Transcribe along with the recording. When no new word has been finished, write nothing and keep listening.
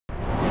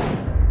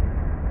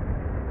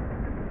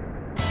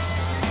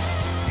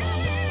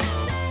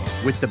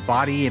With the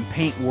body and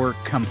paint work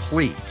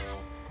complete,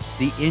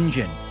 the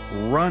engine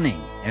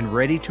running and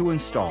ready to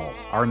install,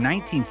 our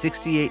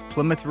 1968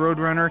 Plymouth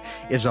Roadrunner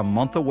is a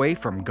month away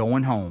from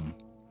going home.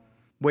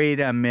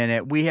 Wait a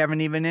minute, we haven't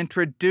even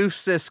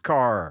introduced this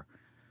car.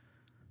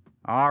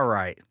 All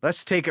right,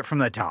 let's take it from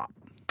the top.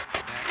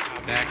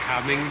 They're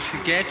coming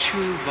to get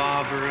you,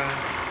 Barbara.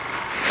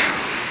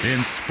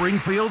 In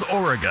Springfield,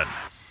 Oregon,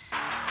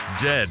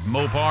 dead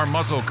Mopar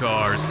muscle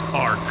cars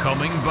are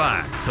coming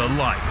back to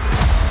life.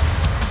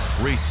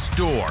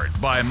 Restored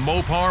by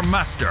Mopar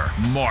master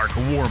Mark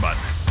Warman.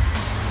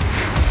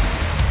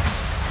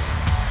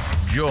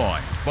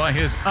 Joined by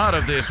his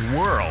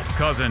out-of-this-world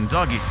cousin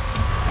Dougie.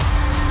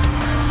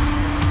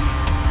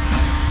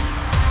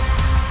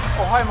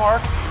 Oh, hi,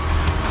 Mark.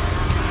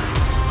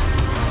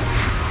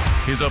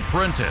 His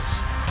apprentice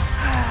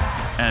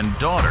and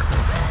daughter,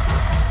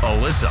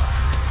 Alyssa.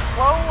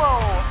 Whoa,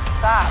 whoa,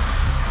 stop.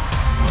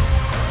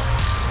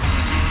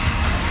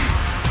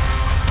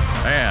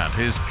 And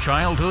his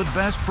childhood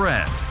best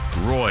friend,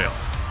 Royal.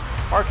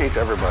 Mark hates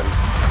everybody.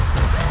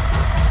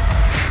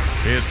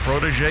 His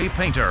protege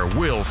painter,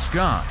 Will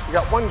Scott. You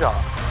got one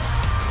job.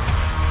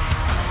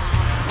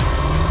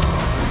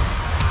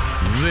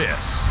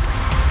 This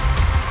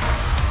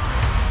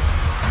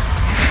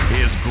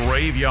is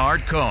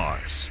Graveyard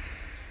Cars.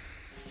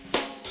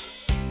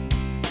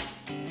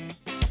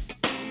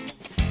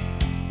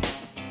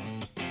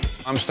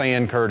 I'm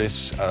Stan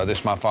Curtis. This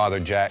is my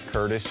father, Jack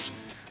Curtis.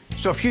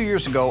 So a few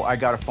years ago, I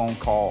got a phone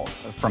call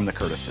from the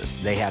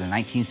Curtises. They had a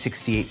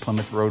 1968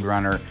 Plymouth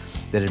Roadrunner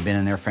that had been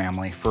in their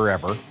family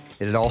forever.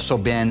 It had also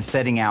been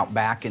setting out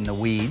back in the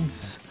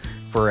weeds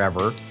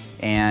forever.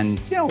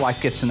 And, you know,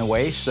 life gets in the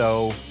way,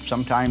 so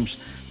sometimes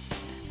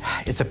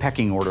it's a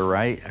pecking order,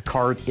 right? A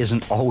car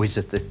isn't always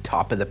at the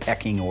top of the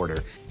pecking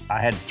order. I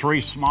had 3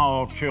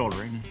 small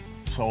children,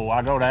 so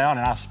I go down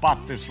and I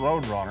spot this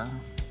Roadrunner.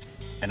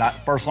 And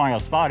first thing I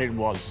spotted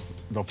was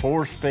the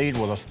 4-speed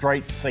with a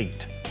straight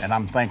seat. And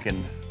I'm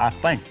thinking, I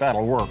think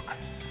that'll work.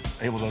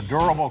 It was a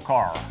durable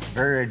car,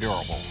 very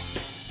durable.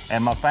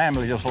 And my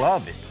family just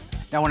loved it.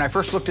 Now, when I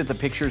first looked at the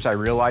pictures, I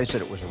realized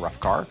that it was a rough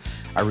car.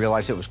 I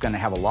realized it was going to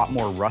have a lot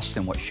more rust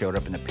than what showed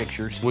up in the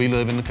pictures. We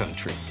live in the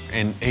country,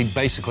 and he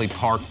basically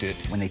parked it.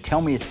 When they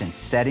tell me it's been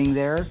sitting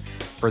there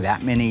for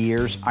that many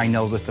years, I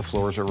know that the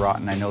floors are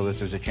rotten. I know that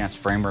there's a chance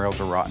frame rails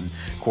are rotten,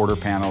 quarter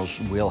panels,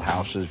 wheel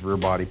houses, rear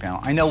body panel.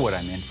 I know what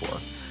I'm in for.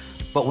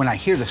 But when I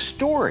hear the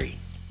story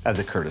of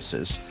the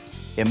Curtises,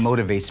 it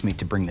motivates me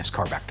to bring this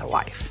car back to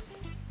life.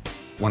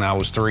 When I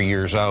was 3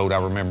 years old,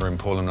 I remember him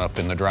pulling up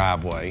in the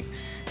driveway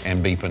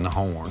and beeping the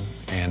horn.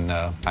 And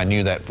I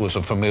knew that was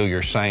a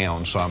familiar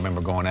sound, so I remember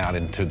going out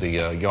into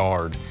the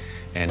yard,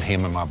 and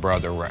him and my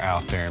brother were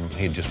out there, and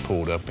he had just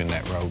pulled up in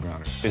that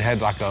Roadrunner. It had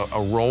like a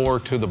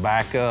roar to the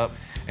backup,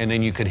 and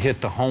then you could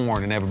hit the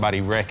horn and everybody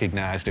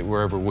recognized it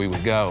wherever we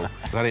would go.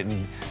 I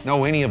didn't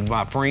know any of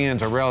my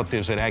friends or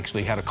relatives that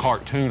actually had a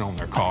cartoon on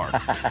their car,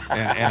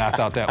 and I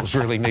thought that was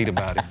really neat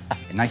about it.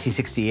 In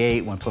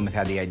 1968, when Plymouth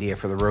had the idea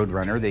for the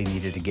Roadrunner, they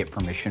needed to get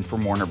permission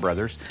from Warner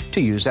Brothers to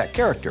use that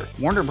character.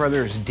 Warner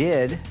Brothers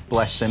did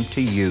bless them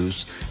to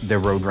use the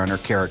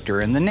Roadrunner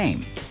character in the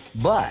name,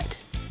 but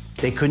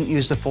they couldn't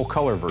use the full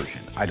color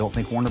version. I don't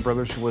think Warner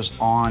Brothers was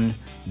on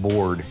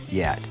board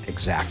yet,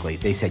 exactly.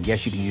 They said,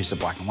 yes, you can use the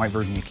black and white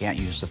version, you can't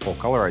use the full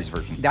colorized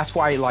version. That's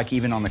why, like,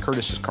 even on the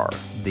Curtis's car,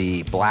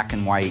 the black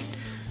and white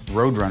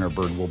Roadrunner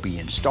bird will be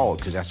installed,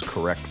 because that's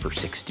correct for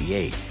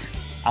 68.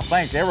 I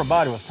think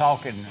everybody was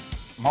talking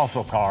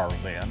muscle cars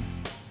then.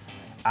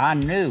 I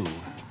knew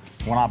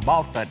when I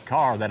bought that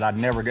car that I'd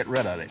never get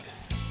rid of it.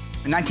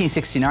 In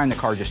 1969, the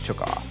car just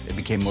took off. It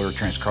became Motor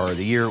Trend's Car of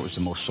the Year. It was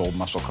the most sold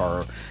muscle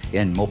car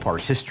in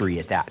Mopar's history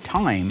at that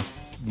time.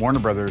 Warner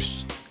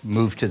Brothers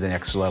moved to the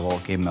next level,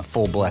 gave them a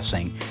full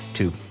blessing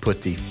to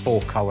put the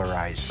full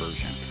colorized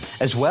version.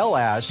 As well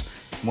as,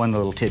 one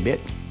little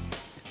tidbit,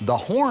 the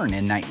horn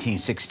in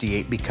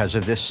 1968, because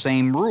of this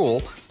same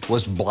rule,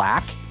 was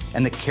black,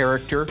 and the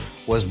character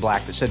was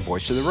black that said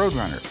voice of the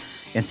Roadrunner.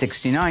 In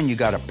 69, you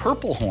got a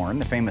purple horn,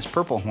 the famous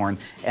purple horn,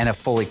 and a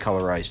fully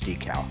colorized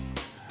decal.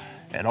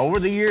 And over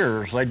the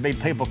years, there'd be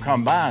people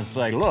come by and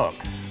say, look,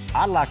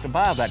 I'd like to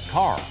buy that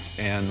car.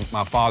 And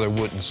my father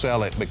wouldn't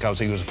sell it because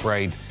he was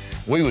afraid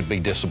we would be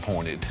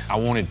disappointed. I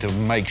wanted to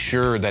make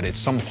sure that at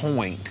some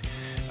point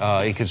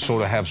it could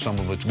sort of have some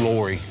of its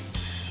glory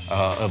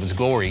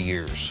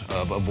years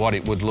of what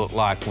it would look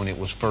like when it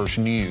was first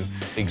new,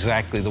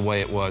 exactly the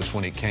way it was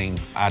when it came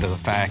out of the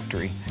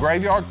factory.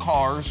 Graveyard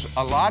Cars,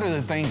 a lot of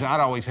the things I'd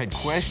always had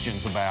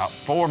questions about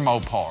for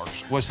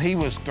Mopars was he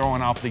was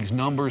throwing off these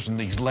numbers and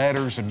these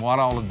letters and what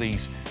all of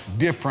these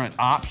different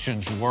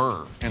options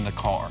were in the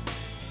car.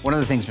 One of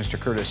the things Mr.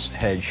 Curtis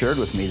had shared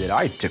with me that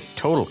I took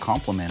total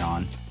compliment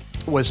on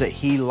was that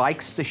he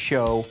likes the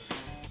show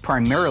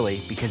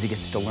primarily because he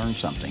gets to learn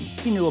something.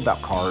 He knew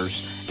about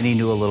cars, and he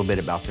knew a little bit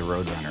about the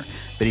Roadrunner.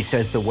 But he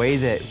says the way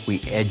that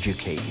we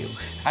educate you.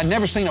 I'd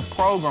never seen a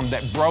program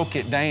that broke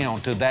it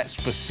down to that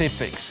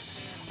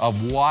specifics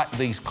of what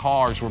these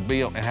cars were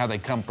built and how they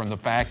come from the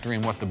factory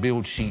and what the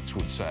build sheets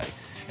would say.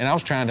 And I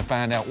was trying to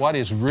find out what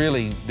is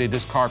really, did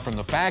this car from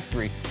the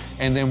factory,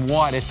 and then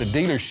what at the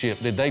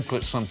dealership, did they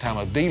put some type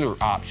of dealer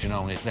option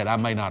on it that I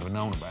may not have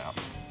known about?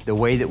 The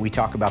way that we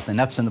talk about the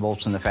nuts and the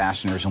bolts and the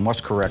fasteners and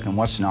what's correct and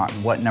what's not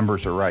and what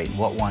numbers are right and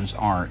what ones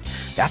aren't,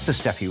 that's the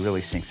stuff he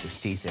really sinks his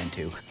teeth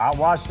into. I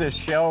watched this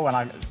show and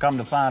I come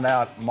to find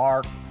out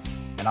Mark,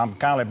 and I'm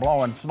kind of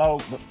blowing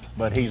smoke,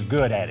 but he's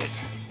good at it.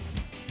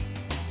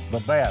 The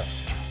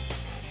best.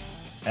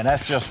 And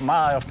that's just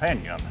my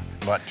opinion,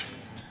 but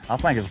I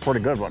think it's a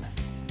pretty good one.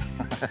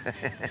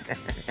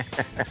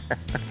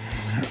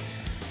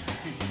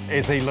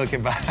 Is he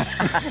looking back?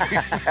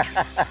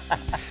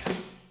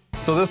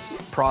 So this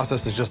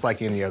process is just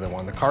like any other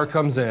one. The car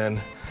comes in,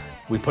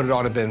 we put it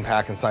on a bin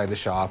pack inside the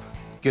shop,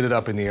 get it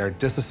up in the air,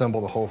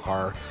 disassemble the whole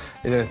car,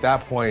 and then at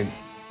that point,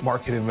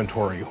 market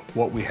inventory,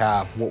 what we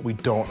have, what we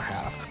don't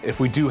have. If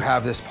we do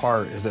have this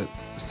part, is it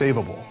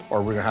savable,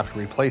 or we're gonna have to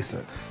replace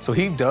it? So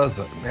he does,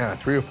 a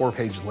 3 or 4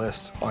 page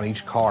list on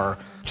each car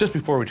just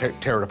before we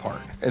tear it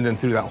apart, and then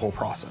through that whole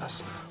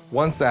process.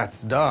 Once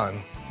that's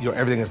done,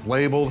 everything is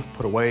labeled,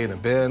 put away in a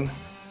bin,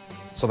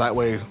 so that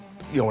way,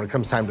 when it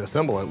comes time to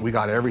assemble it, we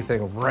got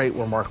everything right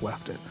where Mark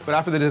left it. But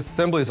after the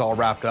disassembly is all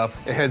wrapped up,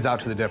 it heads out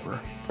to the dipper.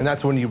 And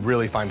that's when you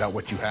really find out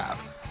what you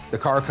have. The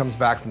car comes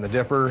back from the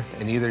dipper,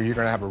 and either you're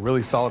gonna have a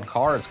really solid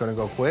car, it's gonna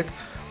go quick,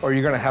 or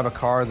you're gonna have a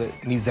car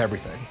that needs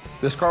everything.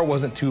 This car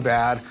wasn't too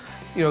bad.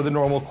 The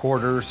normal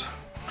quarters,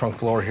 trunk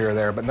floor here or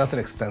there, but nothing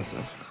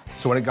extensive.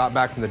 So when it got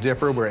back from the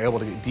dipper, we were able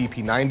to get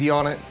DP90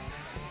 on it,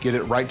 get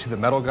it right to the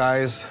metal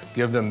guys,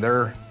 give them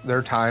their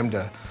time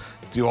to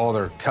do all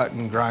their cut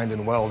and grind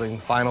and welding,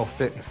 final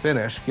fit and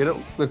finish, get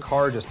the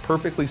car just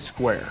perfectly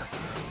square.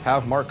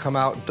 Have Mark come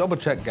out, double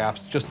check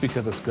gaps just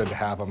because it's good to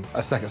have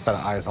a second set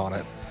of eyes on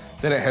it.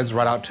 Then it heads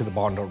right out to the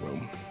Bondo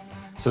room.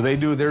 So they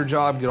do their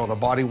job, get all the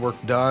body work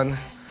done,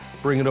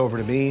 bring it over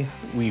to me,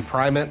 we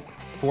prime it,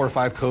 4 or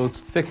 5 coats,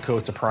 thick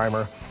coats of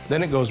primer,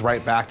 then it goes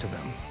right back to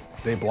them.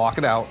 They block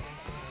it out,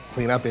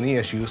 clean up any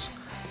issues,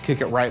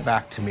 kick it right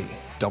back to me.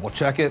 Double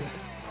check it,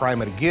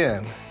 prime it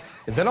again,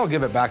 and then I'll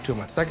give it back to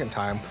them a second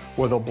time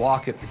where they'll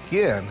block it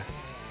again.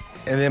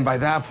 And then by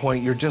that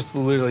point, you're just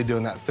literally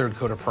doing that 3rd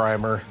coat of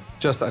primer,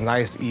 just a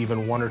nice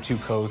even 1 or 2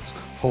 coats,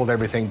 hold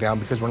everything down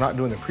because we're not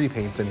doing the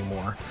pre-paints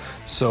anymore.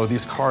 So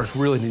these cars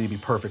really need to be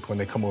perfect when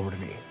they come over to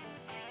me.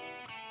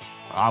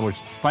 I was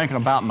thinking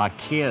about my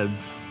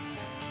kids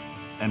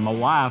and my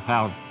wife,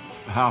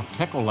 how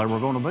tickled they were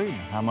gonna be,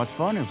 how much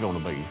fun it was gonna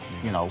be,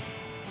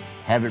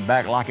 have it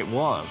back like it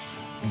was.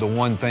 The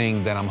one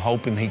thing that I'm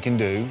hoping he can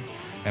do,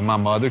 and my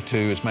mother too,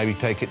 is maybe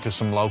take it to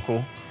some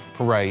local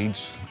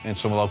parades and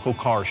some local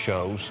car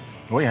shows.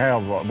 We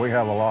have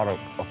a lot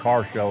of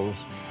car shows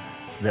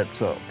that's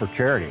for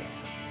charity.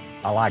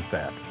 I like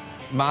that.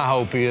 My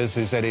hope is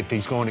that if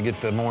he's going to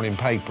get the morning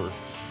paper,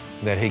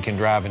 that he can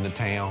drive into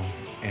town,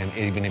 and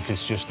even if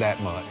it's just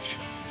that much,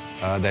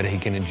 that he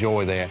can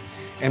enjoy that.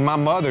 And my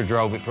mother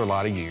drove it for a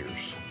lot of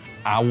years.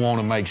 I want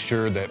to make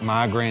sure that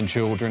my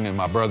grandchildren and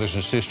my brothers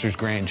and sisters'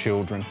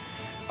 grandchildren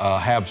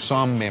have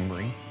some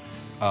memory,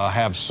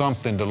 have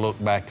something to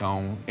look back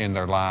on in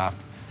their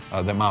life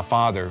that my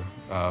father,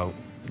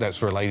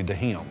 that's related to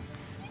him.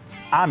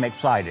 I'm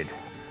excited.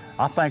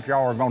 I think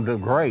y'all are gonna do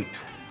great.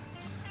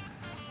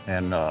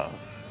 And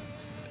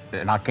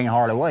I can't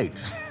hardly wait.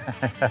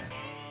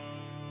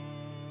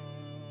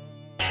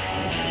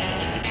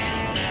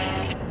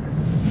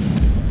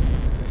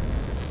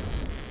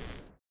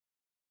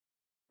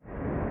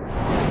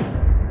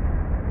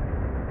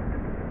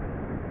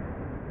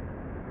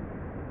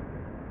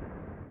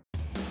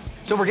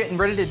 So we're getting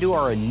ready to do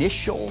our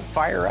initial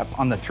fire up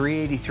on the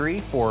 383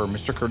 for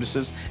Mr.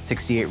 Curtis's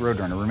 68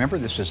 Roadrunner. Remember,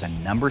 this is a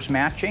numbers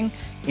matching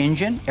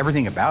engine.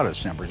 Everything about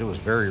it's numbers. It was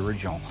very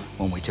original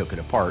when we took it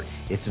apart.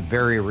 It's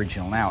very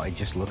original now. It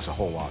just looks a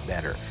whole lot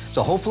better.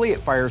 So hopefully it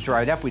fires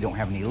right up. We don't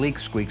have any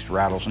leaks, squeaks,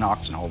 rattles,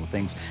 knocks, and all the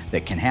things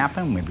that can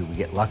happen. Maybe we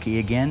get lucky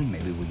again.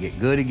 Maybe we get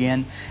good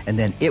again. And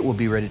then it will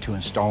be ready to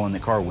install in the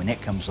car when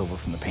it comes over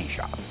from the paint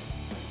shop.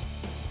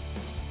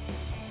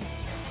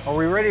 Are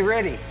we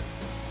ready?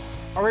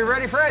 Are we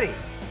ready, Freddie?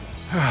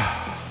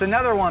 It's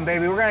another one,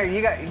 baby.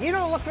 You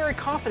don't look very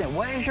confident.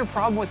 What is your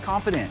problem with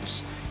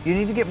confidence? You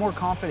need to get more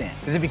confident.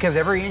 Is it because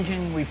every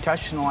engine we've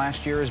touched in the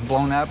last year is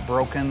blown up,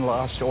 broken,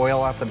 lost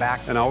oil out the back?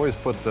 And I always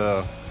put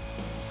the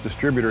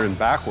distributor in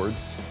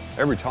backwards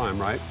every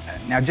time, right?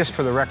 Now, just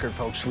for the record,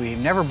 folks, we've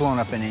never blown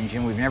up an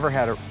engine. We've never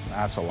had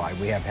that's a lie.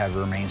 We have had a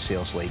remain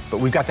seals leak, but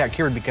we've got that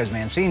cured because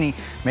Mancini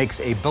makes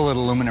a billet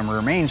aluminum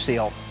remain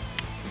seal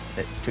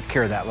that took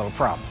care of that little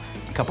problem.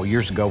 A couple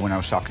years ago when I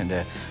was talking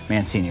to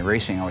Mancini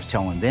Racing, I was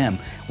telling them,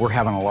 we're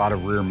having a lot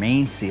of rear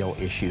main seal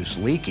issues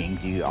leaking.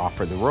 Do you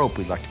offer the rope?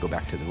 We'd like to go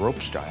back to the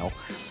rope style.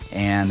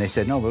 And they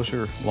said, no, those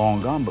are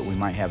long gone, but we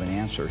might have an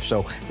answer.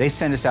 So they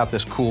sent us out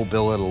this cool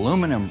billet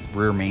aluminum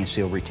rear main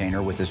seal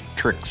retainer with this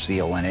trick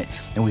seal in it,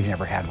 and we've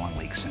never had one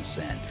leak since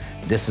then.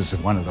 This is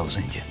one of those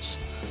engines.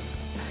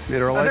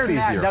 Made our life Other than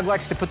that, easier. Doug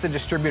likes to put the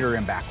distributor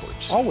in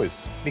backwards.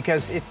 Always.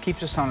 Because it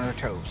keeps us on our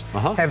toes.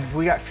 Uh-huh. Have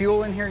we got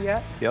fuel in here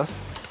yet? Yes.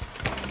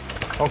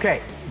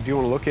 Okay, Do you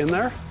want to look in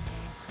there?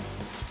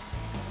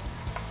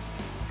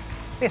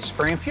 It's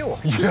spraying fuel.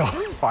 Yeah.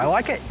 I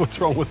like it. What's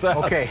wrong with that?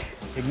 Okay,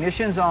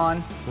 ignition's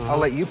on. I'll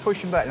let you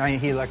push the button.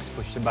 He likes to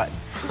push the button.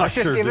 Let's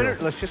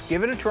just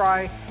give it a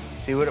try,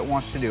 see what it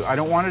wants to do. I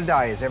don't want to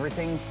die. Is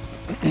everything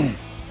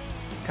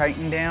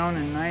tightened down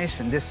and nice?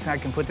 And this, I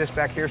can put this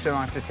back here so I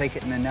don't have to take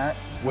it in the nut.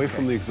 Away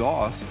from the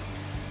exhaust.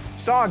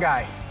 Saw a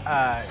guy,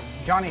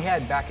 Johnny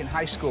Head, back in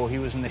high school. He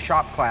was in the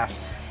shop class,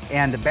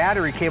 and the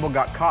battery cable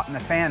got caught in the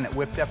fan that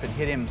whipped up and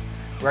hit him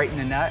right in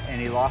the nut, and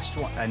he lost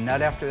a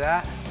nut after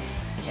that.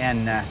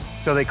 And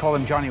so they called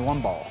him Johnny One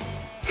Ball.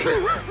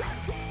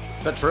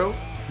 Is that true?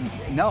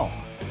 No.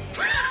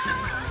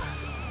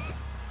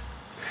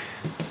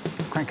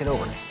 Crank it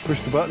over.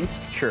 Push the button?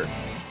 Sure.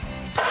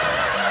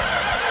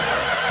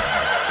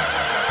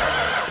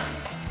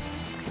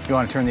 You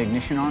want to turn the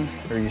ignition on,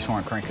 or you just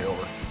want to crank it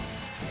over?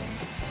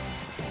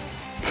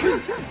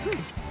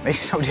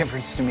 Makes no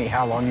difference to me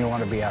how long you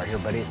want to be out here,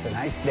 buddy. It's a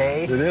nice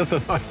day. It is a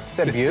nice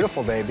It's a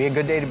beautiful day. Be a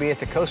good day to be at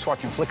the coast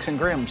watching flicks and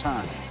grims,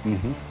 huh?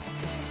 Mm-hmm.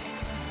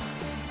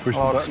 Push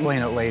the I'll button.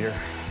 explain it later.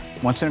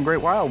 Once in a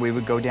great while, we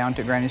would go down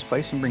to Granny's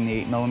place and bring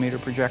the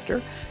 8mm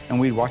projector, and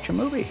we'd watch a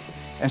movie.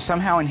 And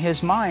somehow in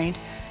his mind,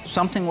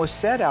 something was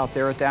said out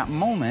there at that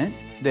moment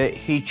that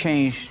he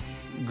changed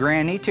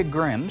Granny to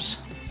Grims,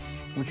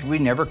 which we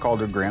never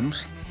called her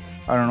Grims.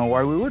 I don't know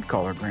why we would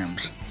call her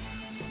Grims.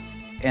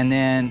 And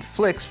then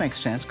Flicks makes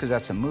sense because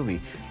that's a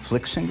movie.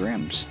 Flicks and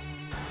Grims.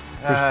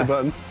 Push the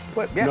button?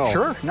 What? Yeah, No.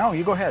 sure. No,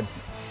 you go ahead.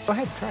 Go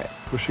ahead, try it.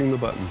 Pushing the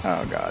button.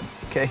 Oh, God.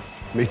 Okay.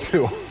 Me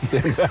too.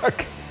 Stand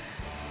back.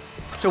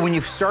 So when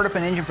you start up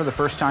an engine for the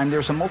first time,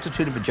 there's a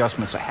multitude of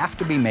adjustments that have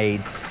to be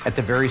made at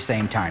the very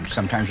same time.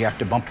 Sometimes you have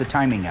to bump the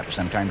timing up.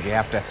 Sometimes you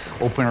have to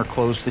open or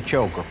close the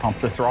choke or pump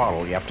the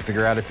throttle. You have to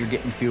figure out if you're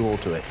getting fuel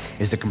to it.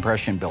 Is the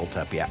compression built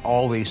up yet?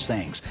 All these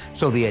things.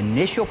 So the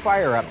initial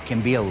fire up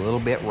can be a little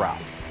bit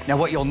rough. Now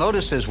what you'll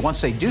notice is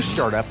once they do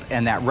start up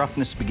and that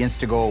roughness begins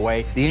to go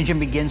away, the engine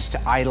begins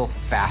to idle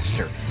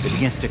faster. It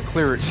begins to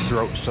clear its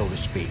throat, so to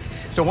speak.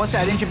 So once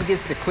that engine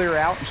begins to clear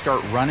out and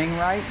start running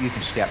right, you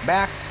can step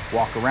back,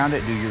 walk around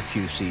it, do your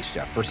QC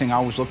stuff. First thing I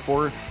always look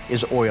for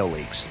is oil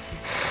leaks.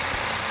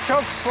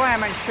 Choke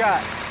slamming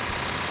shut.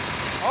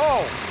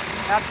 Oh,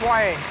 that's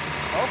why.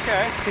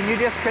 Okay. Can you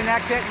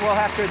disconnect it? We'll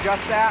have to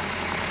adjust that.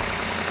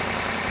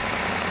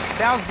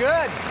 Sounds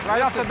good,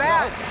 right off the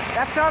bat.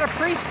 That's not a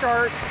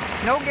pre-start,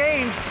 no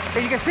gain.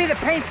 And you can see the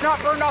paint's not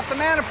burned off the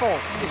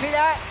manifold. You see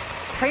that?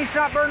 Paint's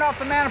not burned off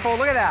the manifold,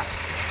 look at that.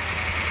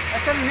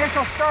 That's an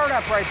initial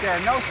startup right there,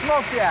 no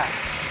smoke yet.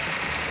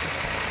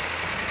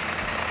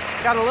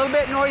 Got a little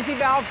bit noisy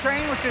valve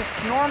train, which is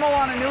normal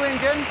on a new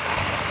engine.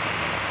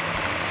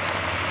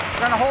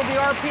 We're gonna hold the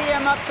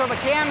RPM up so the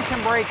cam can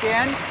break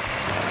in.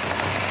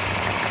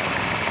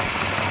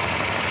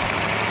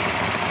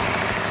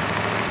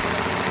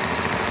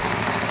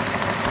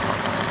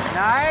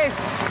 Nice.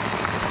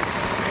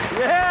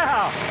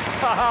 Yeah!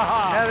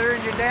 Another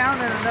engine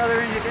down and another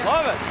engine down.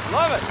 Love it,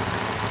 love it.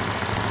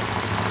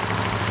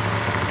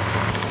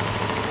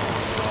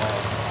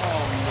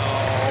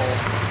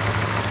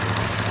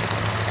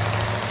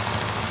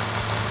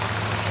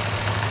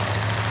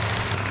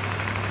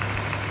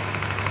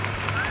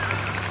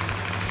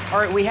 All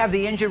right, we have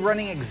the engine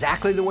running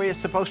exactly the way it's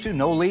supposed to.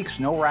 No leaks,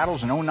 no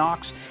rattles, no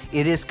knocks.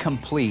 It is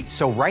complete.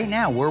 So right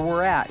now, where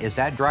we're at is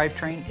that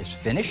drivetrain is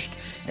finished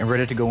and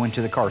ready to go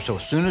into the car. So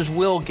as soon as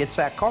Will gets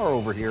that car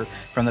over here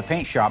from the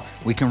paint shop,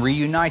 we can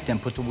reunite them,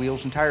 put the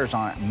wheels and tires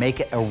on it, and make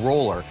it a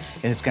roller.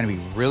 And it's gonna be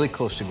really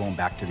close to going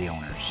back to the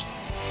owners.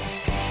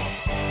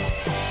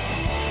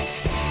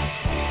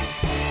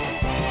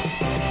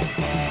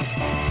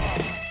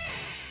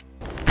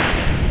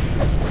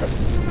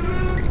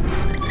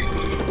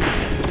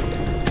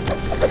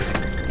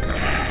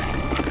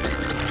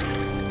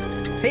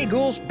 Hey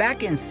ghouls,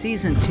 back in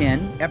season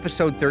 10,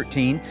 episode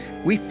 13,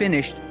 we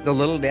finished The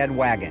Little Dead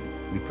Wagon.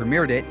 We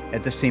premiered it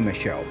at the SEMA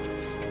show.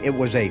 It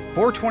was a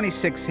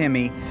 426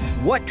 Hemi.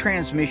 What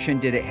transmission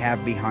did it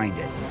have behind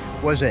it?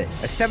 Was it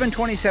a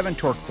 727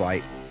 Torque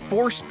Flight,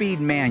 4-speed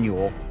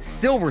manual,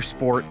 Silver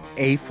Sport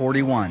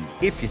A41?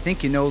 If you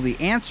think you know the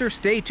answer,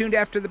 stay tuned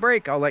after the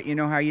break. I'll let you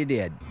know how you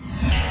did.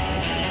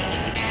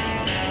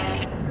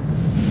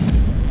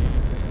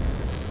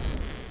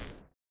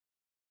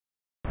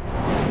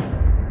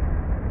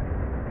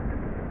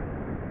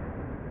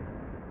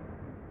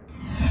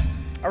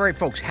 All right,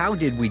 folks, how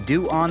did we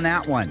do on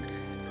that one?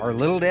 Our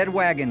Little Dead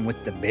Wagon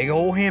with the big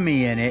old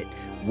Hemi in it.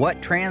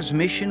 What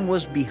transmission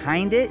was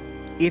behind it?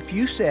 If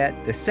you said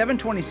the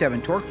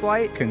 727 Torque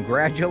Flight,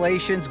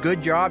 congratulations,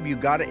 good job, you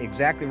got it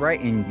exactly right,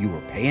 and you were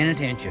paying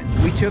attention.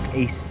 We took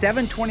a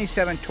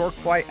 727 Torque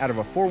Flight out of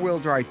a 4-wheel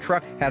drive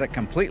truck, had it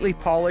completely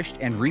polished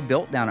and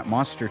rebuilt down at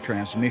Monster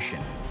Transmission.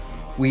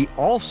 We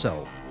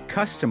also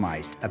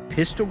customized a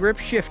pistol grip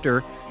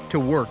shifter to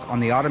work on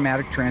the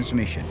automatic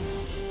transmission.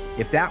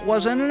 If that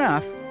wasn't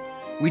enough,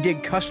 we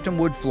did custom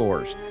wood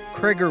floors,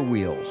 Krager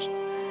wheels,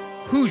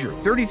 Hoosier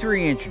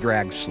 33-inch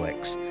drag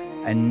slicks,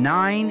 a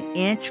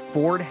 9-inch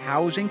Ford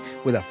housing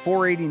with a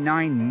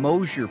 489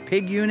 Mosier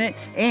pig unit,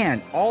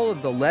 and all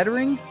of the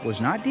lettering was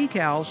not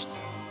decals.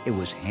 It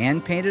was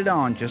hand painted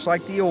on, just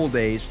like the old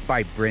days,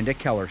 by Brenda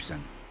Kellerson.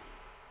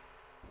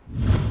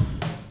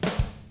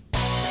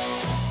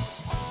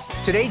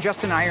 Today,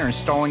 Justin and I are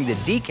installing the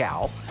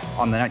decal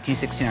on the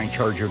 1969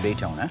 Charger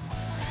Daytona.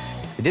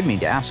 I did mean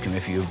to ask him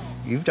if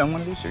you've done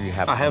one of these, or you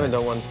haven't? I haven't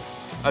done one.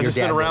 I've just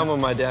been around with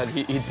my dad.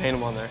 He'd paint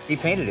them on there. He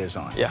painted his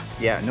on? Yeah.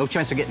 Yeah, no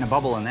chance of getting a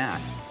bubble in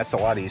that. That's a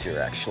lot easier,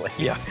 actually.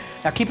 Yeah.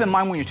 Now, keep in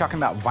mind when you're talking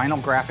about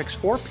vinyl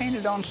graphics or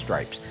painted on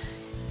stripes,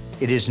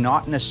 it is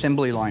not an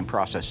assembly line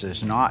process. It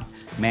is not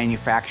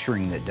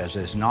manufacturing that does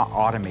it. It's not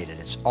automated.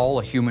 It's all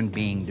a human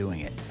being doing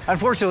it.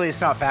 Unfortunately,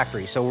 it's not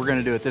factory, so we're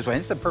gonna do it this way.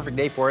 It's the perfect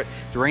day for it.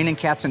 It's raining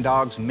cats and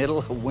dogs, middle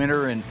of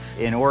winter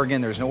in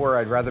Oregon. There's nowhere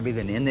I'd rather be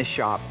than in this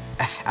shop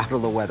out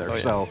of the weather. Oh, yeah.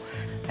 So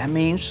that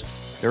means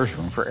there's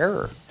room for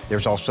error.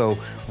 There's also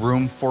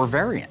room for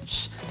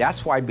variance.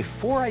 That's why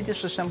before I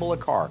disassemble a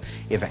car,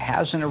 if it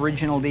has an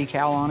original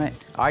decal on it,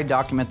 I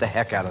document the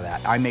heck out of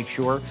that. I make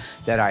sure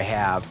that I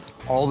have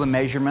all the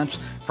measurements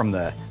from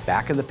the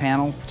back of the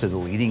panel to the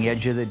leading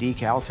edge of the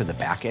decal to the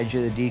back edge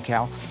of the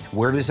decal.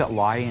 Where does it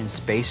lie in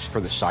space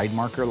for the side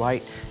marker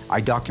light?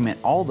 I document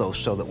all those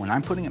so that when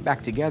I'm putting it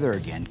back together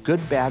again,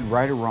 good, bad,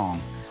 right, or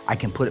wrong, I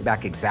can put it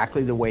back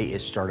exactly the way it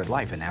started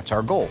life, and that's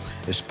our goal,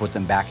 is to put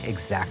them back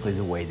exactly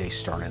the way they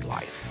started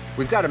life.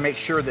 We've got to make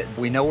sure that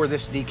we know where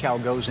this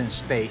decal goes in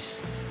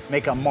space.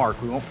 Make a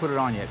mark. We won't put it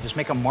on yet. Just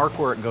make a mark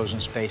where it goes in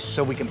space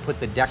so we can put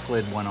the deck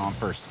lid one on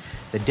first.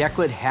 The deck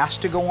lid has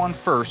to go on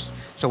first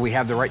so we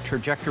have the right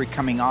trajectory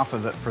coming off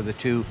of it for the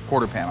 2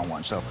 quarter panel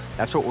ones. So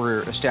that's what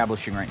we're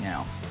establishing right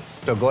now.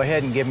 So go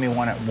ahead and give me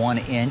one at 1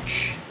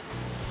 inch.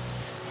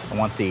 I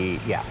want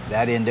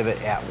that end of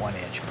it at 1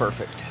 inch.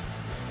 Perfect.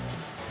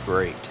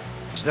 Great.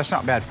 So that's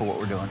not bad for what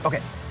we're doing.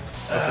 Okay.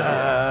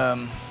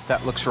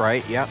 That looks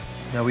right, yep.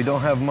 Now we don't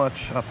have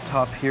much up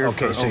top here.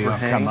 Okay, so you'll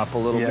come up a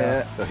little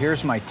bit. So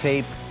here's my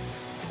tape,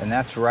 and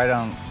that's right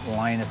on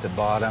line at the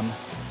bottom.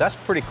 That's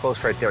pretty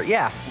close right there.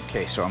 Yeah.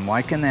 Okay, so I'm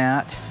liking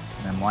that,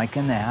 and I'm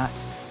liking that.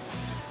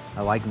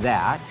 I like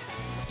that.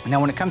 Now,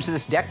 when it comes to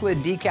this deck lid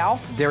decal,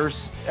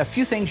 there's a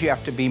few things you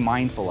have to be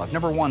mindful of.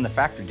 Number one, the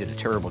factory did a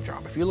terrible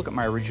job. If you look at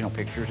my original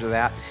pictures of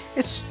that,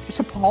 it's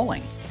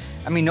appalling.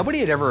 I mean, nobody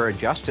had ever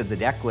adjusted the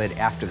deck lid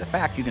after the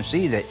fact. You can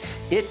see that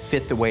it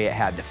fit the way it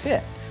had to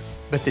fit.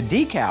 But the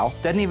decal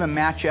doesn't even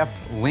match up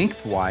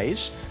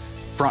lengthwise,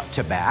 front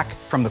to back,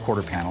 from the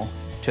quarter panel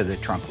to the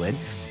trunk lid.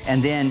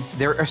 And then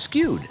they're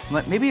askewed,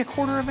 maybe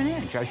 1/4 of an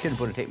inch. I should have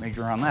put a tape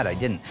measure on that, I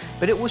didn't.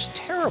 But it was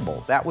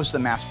terrible. That was the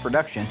mass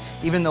production.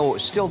 Even though it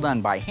was still done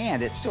by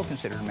hand, it's still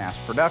considered mass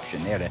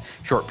production. They had a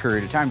short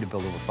period of time to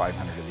build over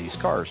 500 of these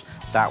cars.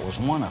 That was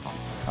one of them.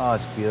 Oh,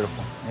 it's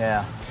beautiful,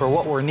 yeah. For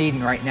what we're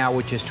needing right now,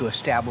 which is to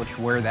establish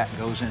where that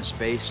goes in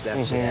space,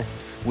 that's it.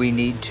 We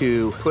need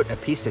to put a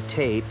piece of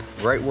tape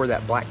right where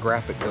that black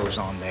graphic goes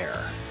on there,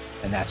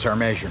 and that's our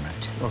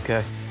measurement.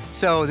 Okay.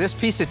 So this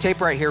piece of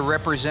tape right here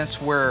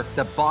represents where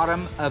the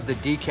bottom of the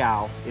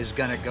decal is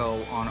gonna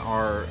go on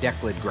our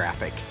deck lid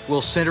graphic.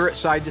 We'll center it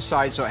side to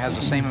side so it has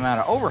the same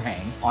amount of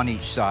overhang on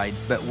each side,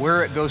 but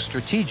where it goes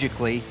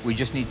strategically, we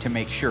just need to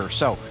make sure.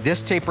 So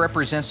this tape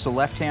represents the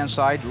left-hand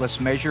side. Let's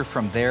measure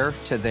from there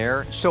to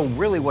there. So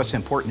really what's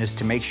important is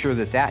to make sure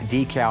that that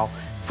decal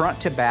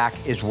front to back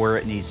is where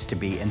it needs to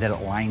be, and that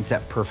it lines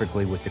up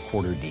perfectly with the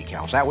quarter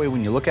decals. That way,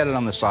 when you look at it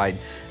on the side,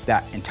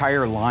 that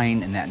entire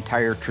line and that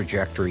entire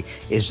trajectory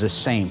is the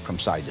same from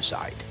side to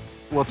side.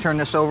 We'll turn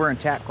this over and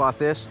tack cloth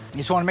this. You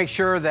just want to make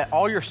sure that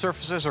all your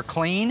surfaces are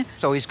clean.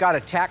 So he's got a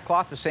tack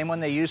cloth, the same one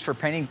they use for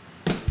painting.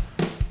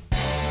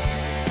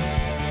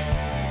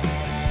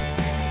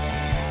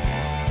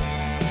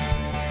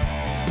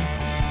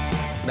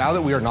 Now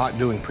that we are not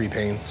doing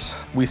pre-paints,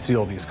 we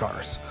seal these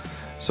cars.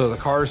 So the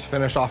cars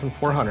finish off in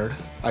 400.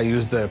 I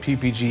use the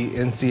PPG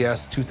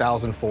NCS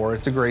 2004.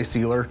 It's a gray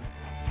sealer.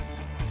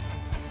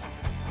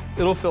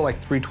 It'll feel like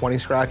 320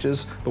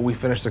 scratches, but we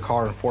finish the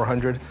car in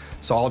 400.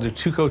 So I'll do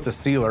 2 coats of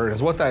sealer,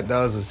 and what that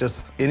does is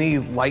just any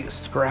light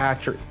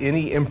scratch or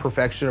any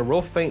imperfection, a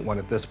real faint one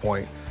at this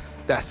point,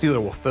 that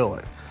sealer will fill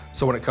it.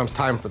 So when it comes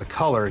time for the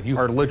color, you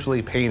are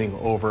literally painting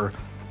over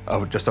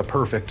just a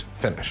perfect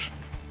finish.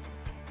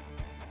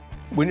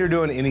 When you're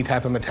doing any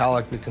type of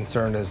metallic, the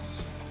concern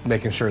is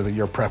making sure that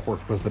your prep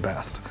work was the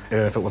best.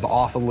 And if it was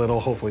off a little,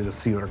 hopefully the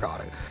sealer got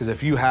it. Because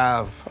if you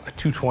have a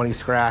 220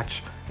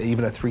 scratch,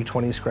 even a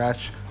 320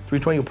 scratch,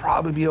 320 will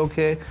probably be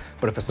okay,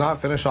 but if it's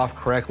not finished off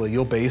correctly,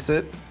 you'll base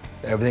it,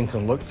 everything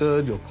can look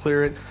good, you'll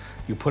clear it,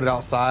 you put it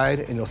outside,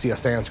 and you'll see a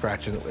sand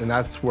scratch, and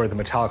that's where the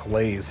metallic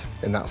lays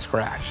in that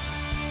scratch.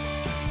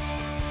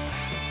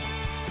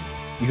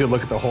 You could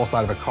look at the whole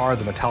side of a car,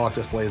 the metallic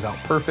just lays out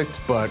perfect,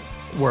 but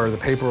where the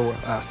paper,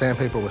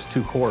 sandpaper was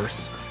too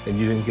coarse, and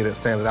you didn't get it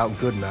sanded out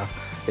good enough,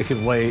 it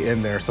could lay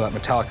in there so that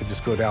metallic could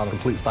just go down the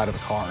complete side of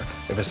the car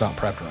if it's not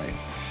prepped right.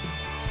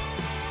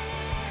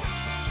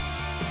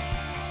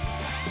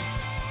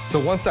 So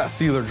once that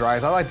sealer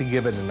dries, I like to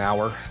give it an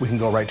hour. We can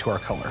go right to our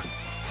color.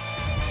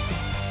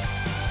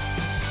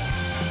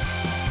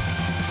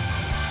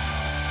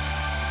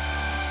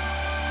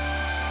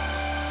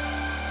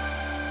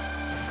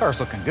 Car's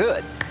looking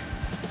good.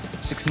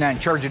 69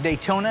 Charger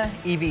Daytona,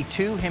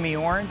 EV2, Hemi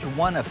Orange,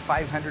 one of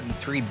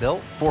 503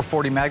 built.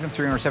 440 Magnum,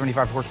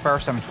 375 horsepower,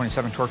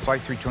 727 torque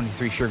flight,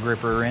 323 shear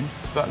grip rear end.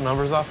 It's about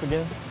numbers off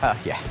again?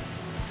 Yeah.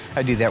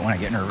 I do that when I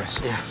get nervous.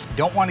 Yeah.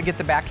 Don't want to get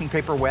the backing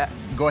paper wet.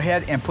 Go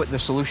ahead and put the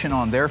solution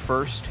on there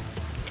first.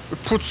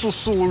 It puts the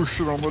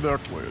solution on the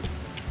deck lid.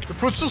 It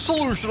puts the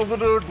solution on the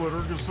deck lid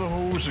or gets the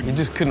hose. You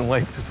just couldn't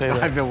wait to say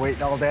that. I've been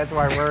waiting all day. That's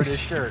why I wear this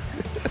shirt.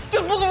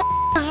 Just put the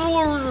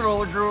solution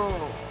on the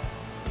girl.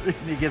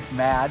 He gets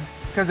mad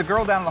because the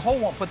girl down the hole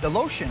won't put the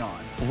lotion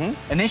on.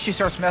 And then she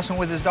starts messing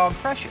with his dog,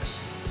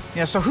 Precious.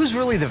 You know, so who's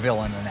really the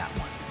villain in that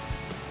one?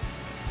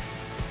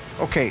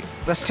 Okay,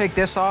 let's take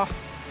this off.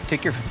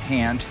 Take your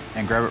hand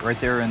and grab it right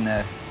there in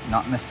the,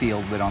 not in the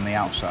field, but on the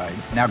outside.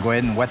 Now go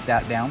ahead and wet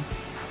that down.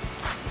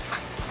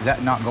 Does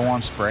that not go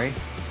on spray?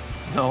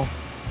 No.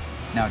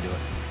 Now do it.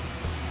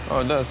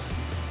 Oh, it does.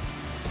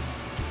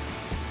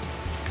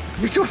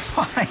 You're doing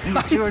fine.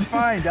 You're doing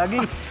fine,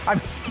 Dougie. I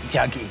mean,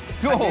 Dougie.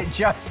 No. I mean,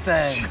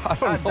 Justin.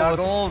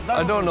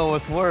 I don't know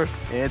what's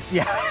worse. It's,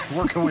 yeah,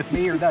 working with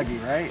me or Dougie,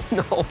 right?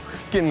 No,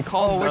 getting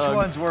called which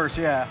one's worse,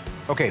 yeah.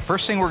 Okay,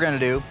 first thing we're gonna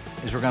do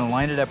is we're gonna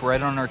line it up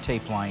right on our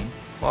tape line.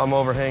 Well, I'm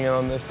overhanging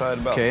on this side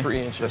about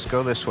 3 inches. Let's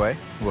go this way.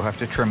 We'll have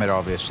to trim it,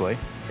 obviously.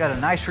 Got a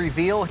nice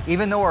reveal.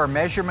 Even though our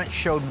measurement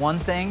showed one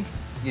thing,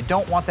 you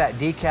don't want that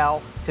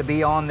decal to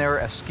be on there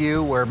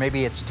askew where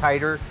maybe it's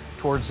tighter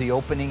towards the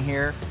opening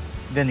here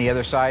than the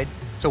other side.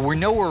 So we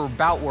know we're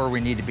about where we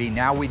need to be.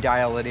 Now we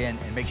dial it in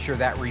and make sure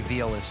that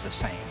reveal is the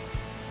same.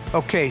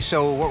 Okay,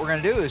 so what we're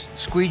gonna do is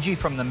squeegee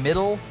from the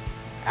middle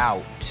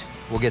out.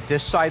 We'll get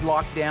this side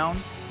locked down.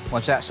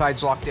 Once that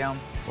side's locked down,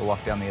 we'll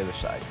lock down the other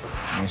side.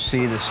 You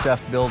see the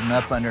stuff building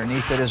up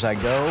underneath it as I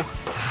go.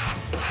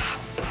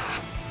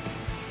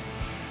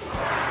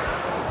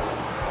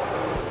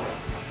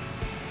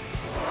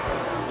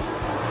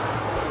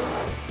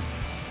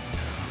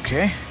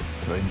 Okay,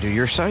 go ahead and do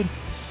your side.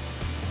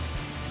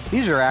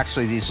 These are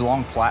actually these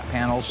long flat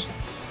panels.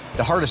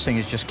 The hardest thing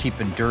is just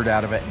keeping dirt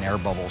out of it and air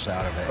bubbles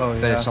out of it. Oh,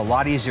 yeah. But it's a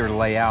lot easier to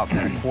lay out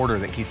than a quarter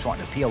that keeps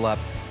wanting to peel up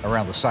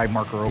around the side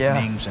marker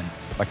openings and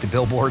like the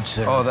billboards.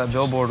 Oh, that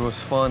billboard was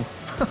fun.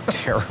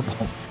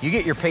 Terrible. You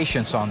get your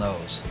patience on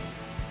those.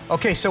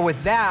 Okay, so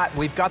with that,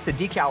 we've got the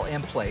decal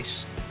in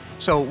place.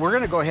 So we're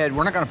gonna go ahead,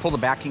 we're not gonna pull the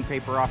backing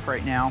paper off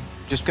right now.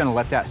 Just gonna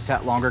let that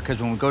set longer because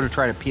when we go to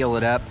try to peel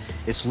it up,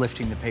 it's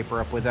lifting the paper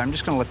up with it. I'm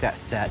just gonna let that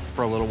set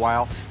for a little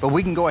while. But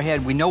we can go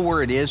ahead, we know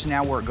where it is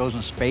now, where it goes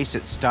in space,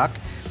 it's stuck.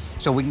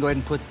 So we can go ahead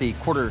and put the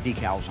quarter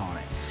decals on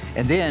it.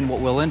 And then what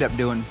we'll end up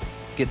doing,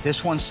 get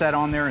this one set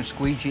on there and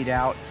squeegeed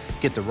out,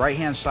 get the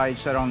right-hand side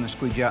set on and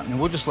squeegee out, and then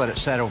we'll just let it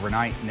set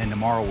overnight, and then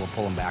tomorrow we'll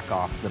pull them back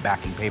off the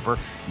backing paper,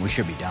 and we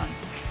should be done.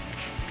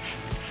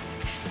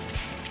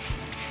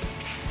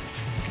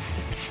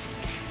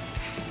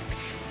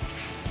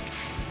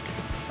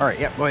 All right,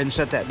 yep, go ahead and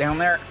set that down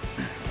there.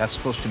 That's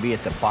supposed to be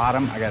at the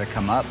bottom. I gotta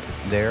come up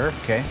there,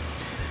 okay.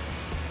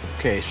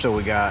 Okay, so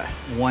we got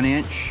 1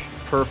 inch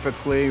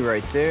perfectly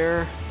right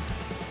there,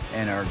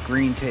 and our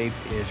green tape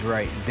is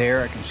right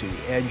there. I can see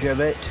the edge of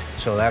it.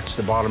 So that's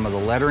the bottom of the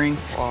lettering.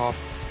 Off.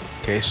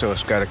 Okay, so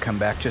it's gotta come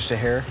back just a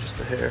hair. Just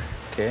a hair.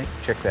 Okay,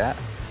 check that.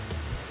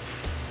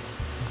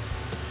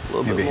 A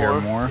little Maybe bit a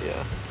hair more.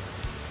 Yeah.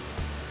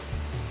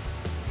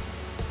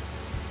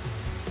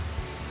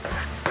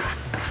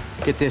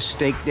 Get this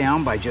stake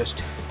down by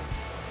just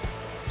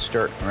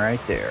starting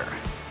right there.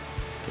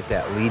 Get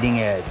that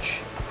leading edge.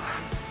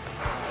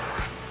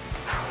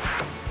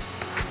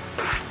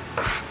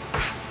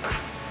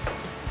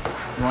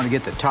 You want to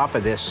get the top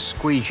of this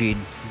squeegeed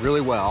really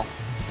well.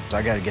 So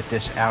I got to get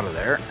this out of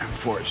there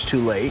before it's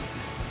too late.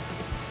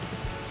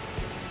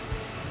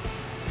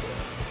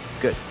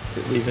 Good.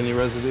 Did it leave any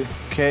residue?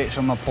 Okay,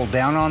 so I'm gonna pull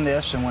down on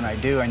this, and when I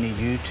do, I need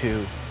you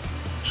to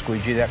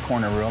squeegee that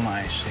corner real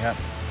nice. Yep.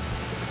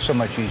 So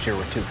much easier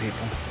with 2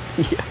 people.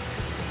 Yeah.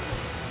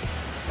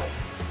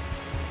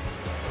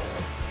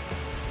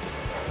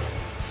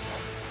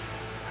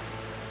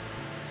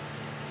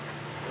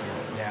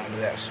 Down to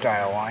that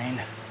style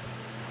line.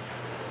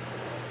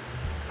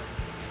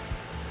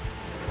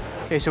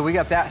 Okay, so we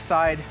got that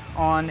side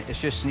on. It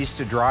just needs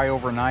to dry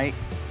overnight.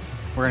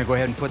 We're gonna go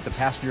ahead and put the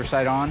passenger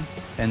side on,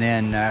 and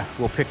then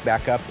we'll pick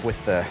back up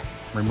with the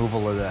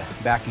removal of the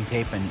backing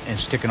tape and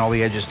sticking all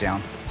the edges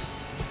down.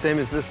 Same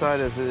as this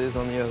side as it is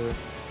on the other.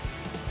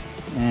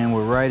 And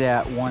we're right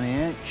at 1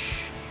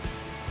 inch.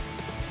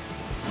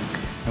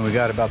 And we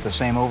got about the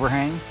same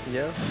overhang.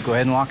 Yeah. Go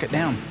ahead and lock it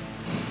down.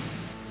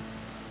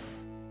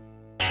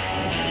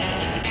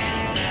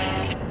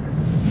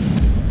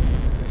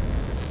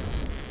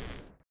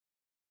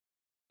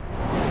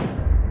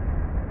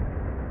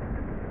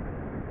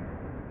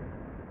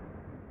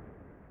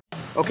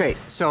 Okay,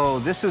 so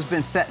this has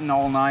been setting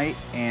all night,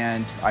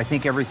 and I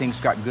think everything's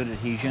got good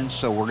adhesion,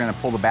 so we're gonna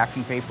pull the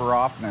backing paper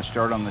off. I'm gonna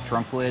start on the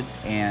trunk lid,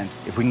 and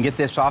if we can get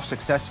this off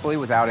successfully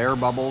without air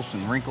bubbles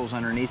and wrinkles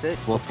underneath it,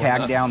 we'll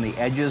tag down the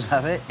edges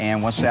of it,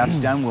 and once that's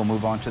done, we'll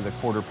move on to the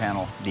quarter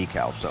panel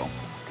decal. So,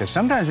 because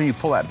sometimes when you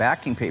pull that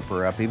backing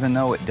paper up, even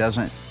though it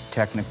doesn't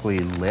technically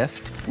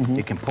lift,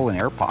 it can pull an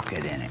air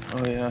pocket in it.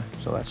 Oh yeah.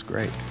 So that's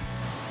great.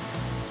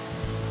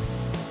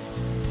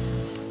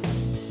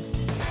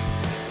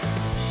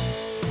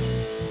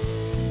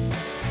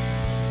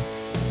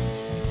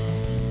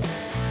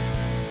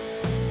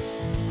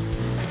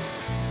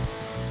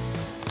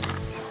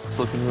 It's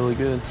looking really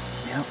good.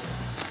 Yep.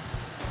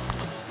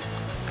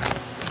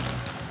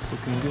 It's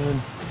looking good.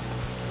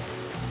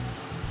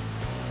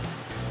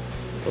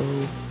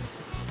 Oh.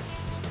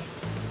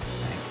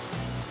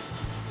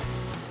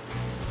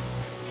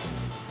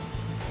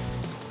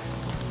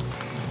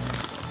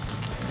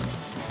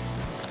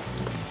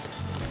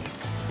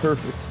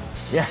 Perfect.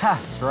 Yeah,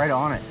 it's right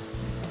on it.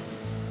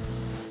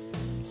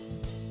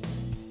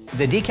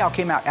 The decal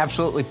came out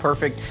absolutely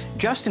perfect.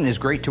 Justin is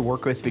great to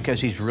work with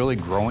because he's really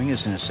growing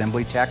as an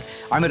assembly tech.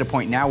 I'm at a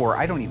point now where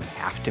I don't even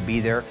have to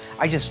be there.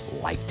 I just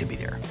like to be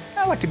there.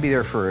 I like to be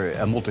there for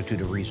a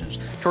multitude of reasons.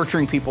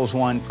 Torturing people is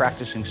one,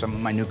 practicing some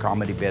of my new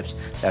comedy bits,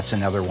 that's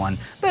another one,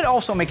 but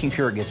also making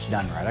sure it gets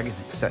done right. I get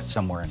set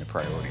somewhere in the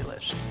priority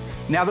list.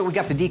 Now that we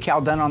got the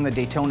decal done on the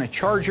Daytona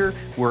Charger,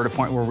 we're at a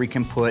point where we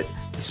can put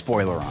the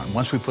spoiler on.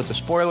 Once we put the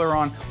spoiler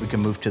on, we can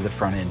move to the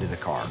front end of the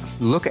car.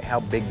 Look at how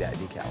big that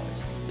decal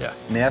is. Yeah.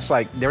 I mean, that's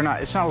like,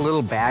 it's not a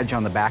little badge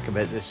on the back of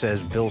it that says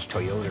Bill's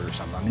Toyota or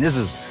something. I mean, this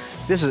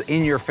is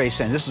in your face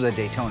saying, this is a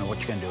Daytona,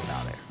 what you gonna do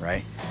about it,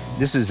 right?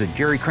 This is a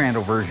Jerry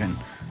Crandall version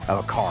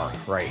of a car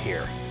right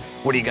here.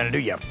 What are you gonna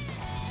do,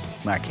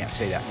 Well, I can't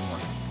say that anymore,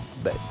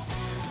 but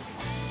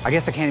I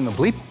guess I can't even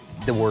bleep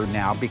the word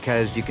now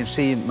because you can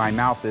see my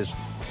mouth is,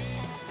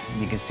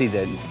 you can see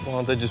that. Why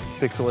don't they just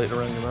pixelate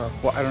around your mouth?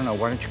 Well, I don't know,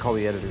 why don't you call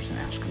the editors and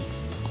ask them?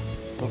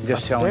 I'm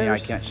just telling you, I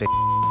can't say.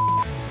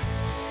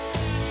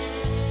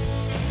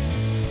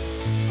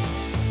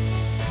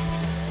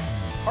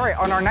 All right,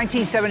 on our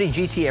 1970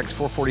 GTX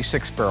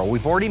 446 barrel,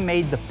 we've already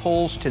made the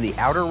pulls to the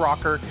outer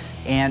rocker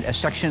and a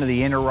section of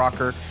the inner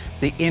rocker.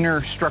 The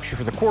inner structure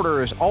for the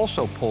quarter is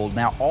also pulled.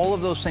 Now, all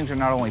of those things are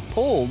not only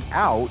pulled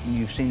out, and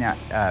you've seen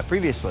that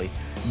previously,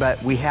 but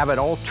we have it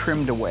all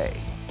trimmed away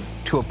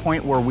to a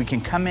point where we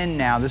can come in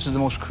now. This is the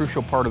most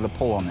crucial part of the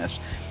pull on this,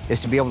 is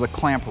to be able to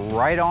clamp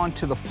right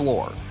onto the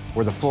floor,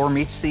 where the floor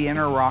meets the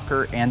inner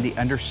rocker and the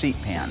under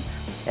seat pan,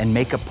 and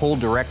make a pull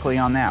directly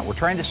on that. We're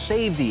trying to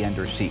save the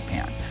under seat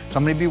pan. So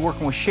I'm gonna be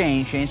working with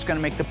Shane. Shane's gonna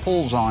make the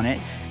pulls on it,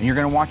 and you're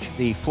gonna watch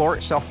the floor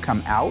itself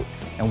come out,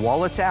 and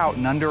while it's out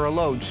and under a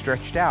load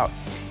stretched out,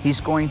 he's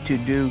going to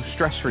do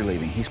stress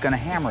relieving. He's gonna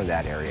hammer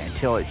that area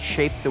until it's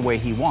shaped the way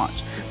he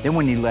wants. Then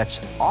when he lets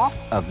off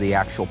of the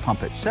actual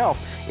pump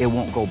itself, it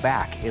won't go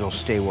back, it'll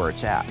stay where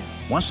it's at.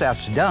 Once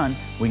that's done,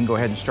 we can go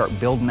ahead and start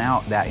building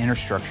out that inner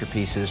structure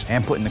pieces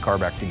and putting the car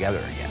back together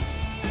again.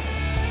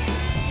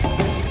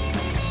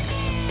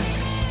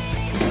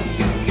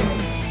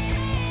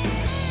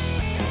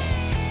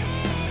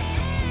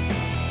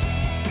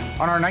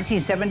 On our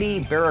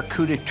 1970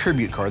 Barracuda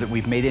tribute car that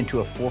we've made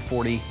into a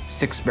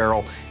 446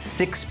 barrel,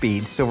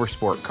 6-speed silver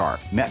sport car.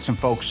 Met some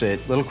folks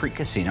at Little Creek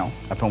Casino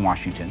up in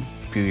Washington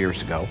a few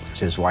years ago.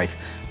 His wife,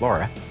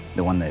 Laura,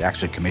 the one that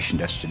actually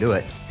commissioned us to do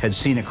it, had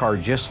seen a car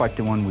just like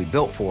the one we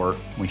built for her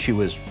when she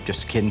was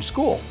just a kid in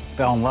school.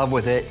 Fell in love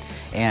with it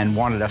and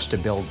wanted us to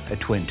build a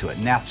twin to it,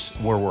 and that's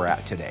where we're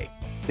at today.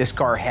 This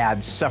car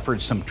had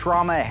suffered some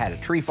trauma. It had a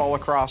tree fall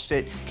across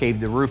it, caved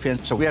the roof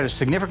in. So we had a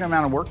significant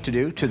amount of work to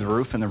do to the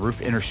roof and the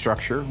roof inner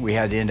structure. We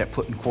had to end up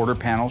putting quarter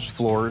panels,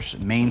 floors,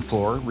 main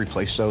floor,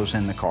 replace those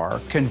in the car,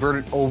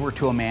 convert it over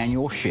to a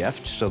manual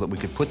shift so that we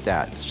could put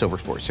that Silver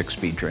Sport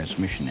 6-speed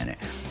transmission in it.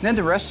 And then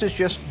the rest is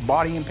just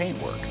body and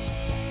paint work.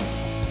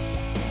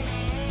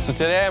 So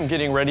today I'm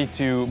getting ready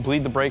to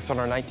bleed the brakes on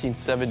our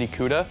 1970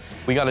 Cuda.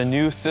 We got a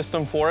new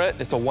system for it.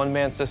 It's a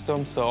one-man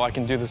system, so I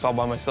can do this all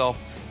by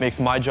myself. Makes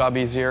my job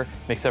easier,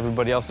 makes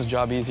everybody else's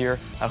job easier.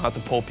 I don't have to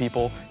pull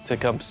people to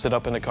come sit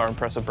up in the car and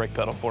press a brake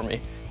pedal for me.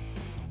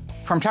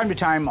 From time to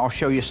time, I'll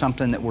show you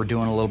something that we're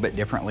doing a little bit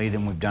differently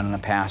than we've done in the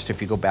past.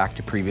 If you go back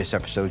to previous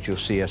episodes, you'll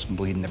see us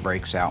bleeding the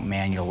brakes out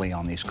manually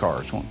on these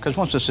cars. Because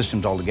once the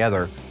system's all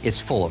together,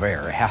 it's full of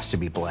air. It has to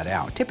be bled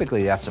out.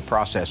 Typically, that's a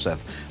process of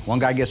one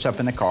guy gets up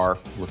in the car,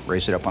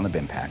 raise it up on the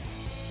bin pack.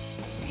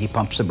 He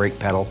pumps the brake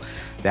pedal.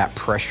 That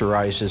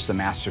pressurizes the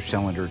master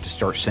cylinder to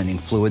start sending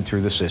fluid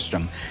through the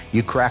system.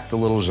 You crack the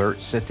little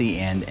zerts at the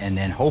end, and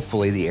then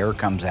hopefully the air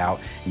comes out,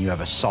 and you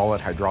have a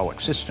solid hydraulic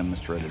system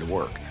that's ready to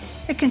work.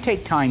 It can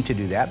take time to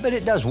do that, but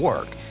it does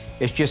work.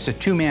 It's just a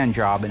two-man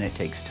job, and it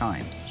takes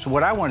time. So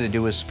what I wanted to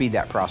do is speed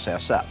that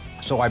process up.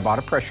 So I bought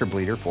a pressure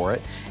bleeder for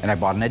it, and I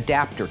bought an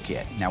adapter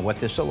kit. Now what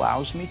this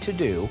allows me to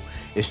do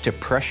is to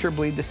pressure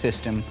bleed the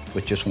system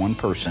with just one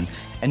person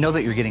and know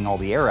that you're getting all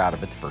the air out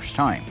of it the first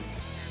time.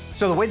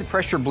 So the way the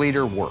pressure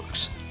bleeder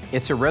works,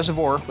 it's a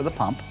reservoir with a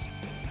pump,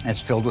 and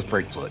it's filled with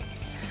brake fluid.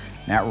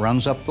 Now it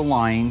runs up the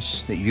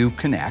lines that you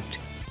connect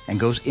and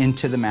goes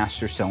into the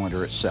master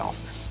cylinder itself.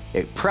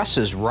 It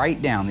presses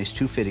right down, these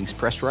two fittings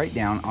press right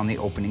down on the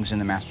openings in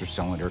the master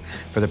cylinder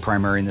for the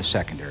primary and the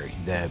secondary,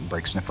 the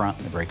brakes in the front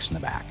and the brakes in the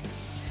back.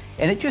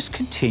 And it just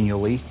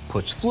continually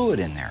puts fluid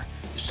in there.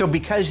 So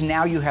because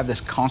now you have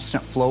this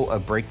constant flow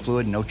of brake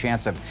fluid, no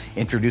chance of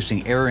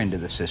introducing air into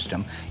the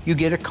system, you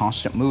get a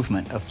constant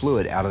movement of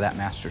fluid out of that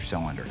master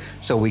cylinder.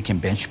 So we can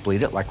bench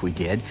bleed it like we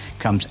did,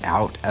 comes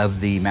out of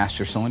the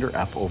master cylinder,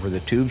 up over the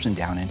tubes and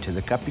down into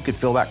the cup. You could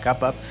fill that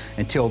cup up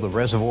until the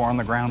reservoir on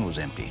the ground was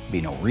empty. Be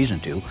no reason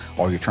to.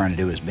 All you're trying to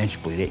do is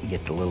bench bleed it and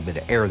get the little bit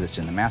of air that's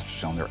in the master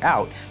cylinder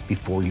out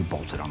before you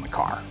bolt it on the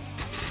car.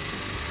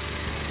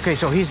 Okay,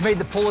 so he's made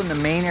the pull in the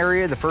main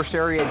area, the first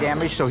area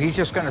damaged, so he's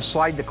just gonna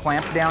slide the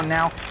clamp down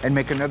now and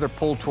make another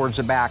pull towards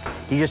the back.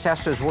 He just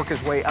has to work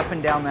his way up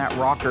and down that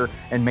rocker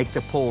and make the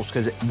pulls,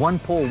 because one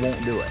pull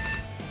won't do it.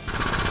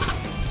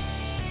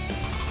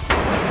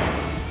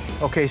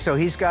 Okay, so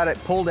he's got it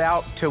pulled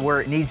out to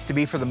where it needs to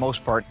be for the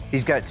most part.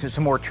 He's got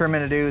some more trimming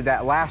to do.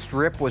 That last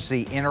rip was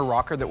the inner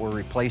rocker that we're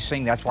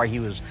replacing. That's why he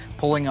was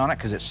pulling on it,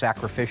 because it's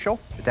sacrificial.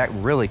 But that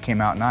really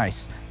came out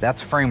nice.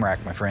 That's frame rack,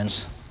 my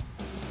friends.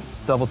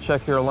 Double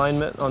check your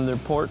alignment on the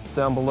ports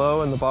down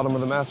below in the bottom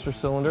of the master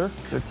cylinder.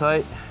 They're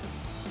tight,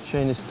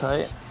 chain is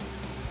tight.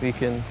 We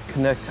can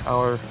connect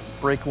our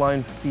brake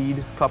line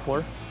feed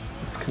coupler.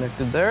 It's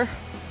connected there.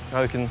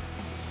 Now we can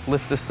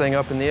lift this thing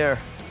up in the air.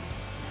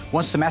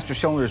 Once the master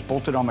cylinder is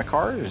bolted on the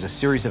car, there's a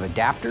series of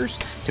adapters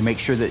to make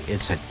sure that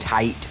it's a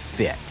tight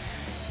fit.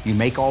 You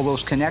make all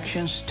those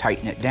connections,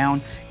 tighten it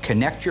down,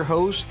 connect your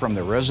hose from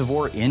the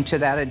reservoir into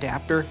that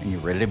adapter, and you're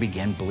ready to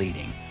begin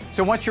bleeding.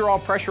 So once you're all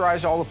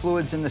pressurized, all the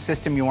fluids in the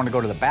system, you want to go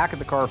to the back of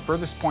the car,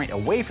 furthest point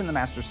away from the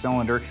master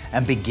cylinder,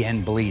 and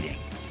begin bleeding.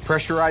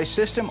 Pressurized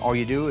system, all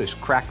you do is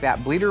crack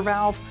that bleeder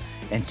valve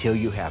until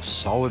you have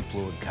solid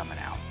fluid coming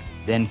out.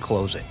 Then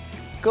close it.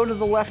 Go to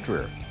the left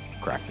rear,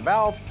 crack the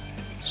valve,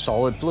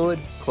 solid fluid,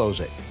 close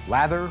it.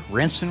 Lather,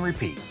 rinse, and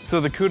repeat.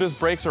 So the Cuda's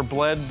brakes are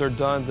bled, they're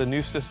done. The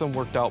new system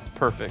worked out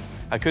perfect.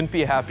 I couldn't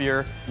be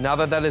happier. Now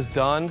that that is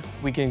done,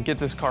 we can get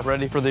this car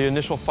ready for the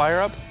initial fire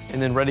up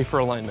and then ready for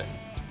alignment.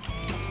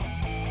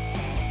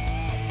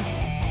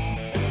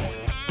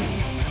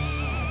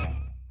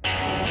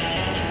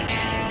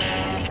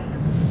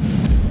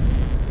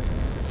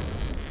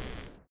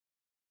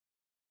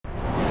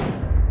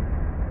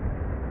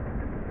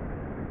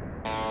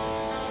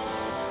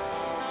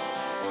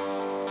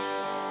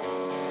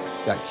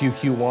 That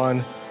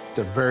QQ1, it's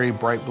a very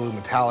bright blue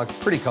metallic,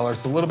 pretty color.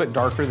 It's a little bit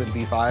darker than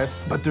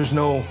B5, but there's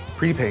no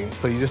pre-paint,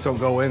 so you just don't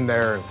go in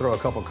there and throw a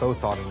couple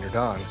coats on it and you're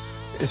done.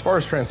 As far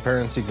as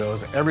transparency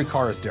goes, every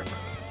car is different.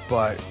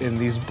 But in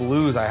these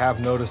blues, I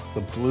have noticed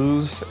the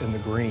blues and the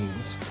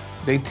greens,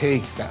 they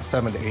take that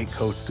 7 to 8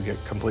 coats to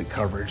get complete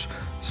coverage.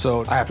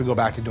 So I have to go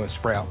back to doing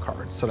spray out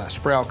cards. So that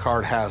spray out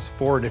card has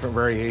 4 different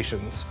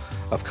variations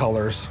of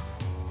colors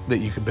that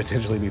you could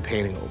potentially be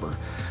painting over.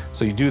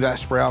 So you do that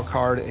spray out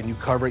card and you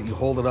cover it, you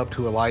hold it up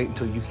to a light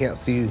until you can't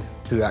see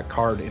through that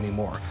card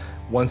anymore.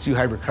 Once you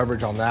have your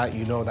coverage on that,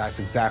 you know that's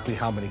exactly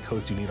how many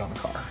coats you need on the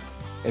car.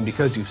 And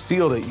because you've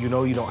sealed it, you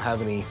know you don't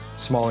have any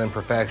small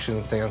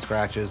imperfections, sand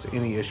scratches,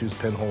 any issues,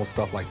 pinholes,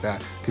 stuff like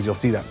that, because you'll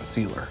see that in the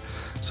sealer.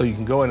 So you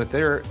can go in at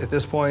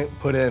this point,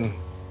 put in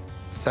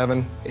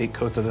 7, 8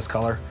 coats of this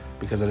color,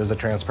 because it is a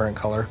transparent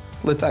color.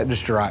 Let that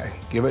just dry.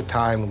 Give it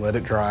time, let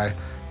it dry,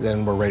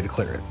 then we're ready to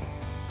clear it.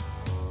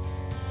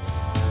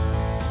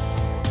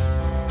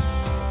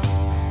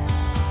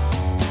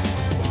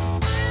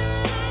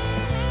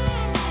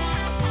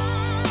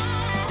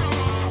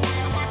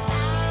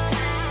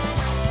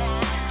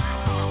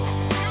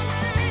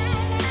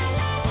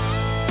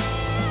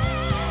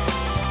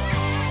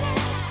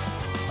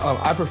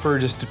 I prefer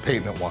just to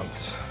paint it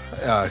once,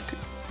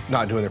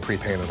 not doing the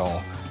pre-paint at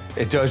all.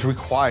 It does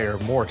require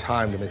more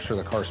time to make sure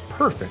the car's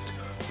perfect,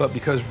 but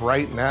because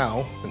right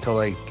now, until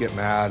they get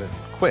mad and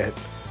quit,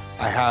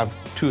 I have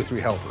 2 or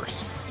 3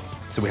 helpers.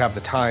 So we have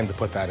the time to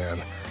put that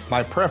in.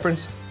 My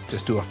preference,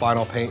 just do a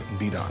final paint and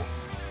be done.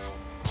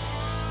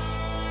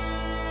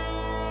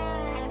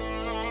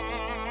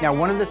 Now,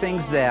 one of the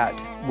things that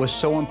was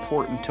so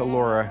important to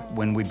Laura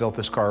when we built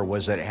this car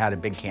was that it had a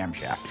big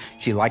camshaft.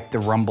 She liked the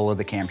rumble of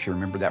the cam. She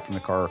remembered that from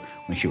the car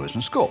when she was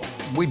in school.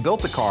 We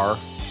built the car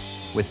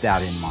with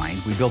that in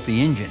mind. We built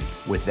the engine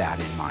with that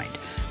in mind.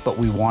 But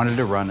we wanted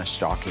to run a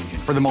stock engine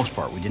for the most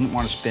part. We didn't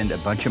want to spend a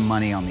bunch of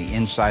money on the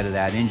inside of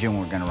that engine.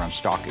 We're going to run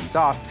stock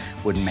exhaust.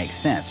 Wouldn't make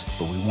sense,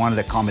 but we wanted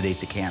to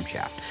accommodate the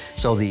camshaft.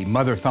 So the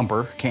Mother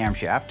Thumper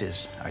camshaft,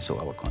 as I so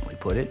eloquently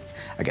put it,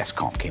 I guess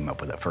Comp came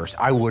up with it first.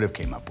 I would have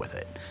came up with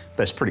it,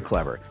 but it's pretty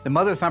clever. The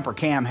Mother Thumper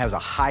cam has a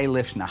high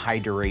lift and a high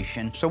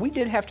duration, so we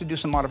did have to do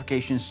some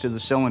modifications to the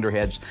cylinder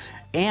heads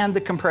and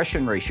the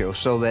compression ratio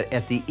so that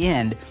at the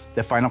end,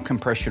 the final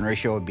compression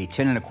ratio would be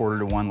 10 1/4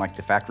 to 1 like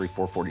the factory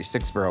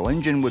 446 barrel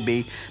engine would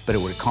be, but it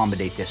would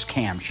accommodate this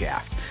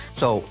camshaft.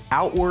 So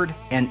outward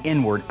and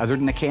inward, other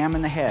than the cam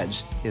and the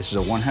heads, this is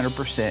a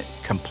 100%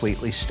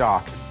 completely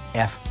stock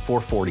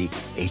F440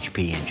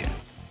 HP engine.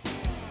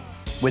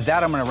 With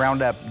that, I'm gonna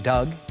round up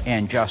Doug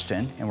and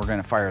Justin, and we're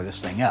gonna fire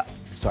this thing up.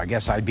 So I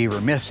guess I'd be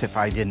remiss if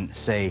I didn't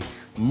say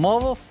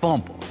mother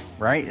thumper,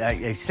 right?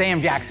 Like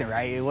Sam Jackson,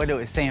 right? What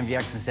do Sam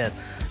Jackson said?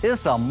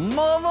 It's a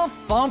mother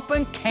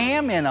thumping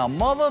cam and a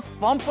mother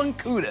thumping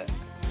Cuda.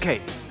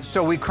 Okay,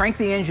 So we crank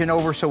the engine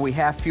over so we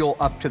have fuel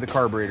up to the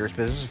carburetors,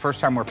 but this is the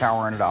first time we're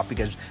powering it up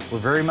because we're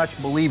very much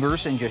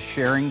believers in just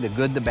sharing the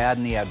good, the bad,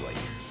 and the ugly.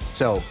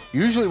 So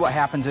usually what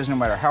happens is no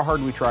matter how hard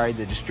we try,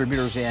 the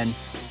distributor's in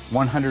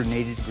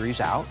 180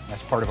 degrees out.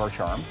 That's part of our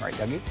charm, right,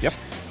 Dougie? Yep.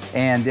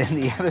 And then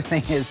the other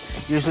thing is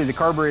usually the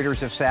carburetors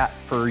have sat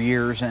for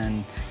years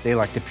and they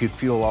like to puke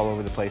fuel all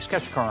over the place,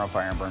 catch a car on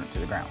fire and burn it to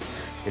the ground.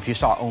 If you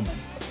saw Omen,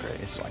 that's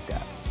great. It's like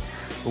that.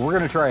 But we're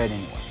gonna try it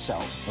anyway. So,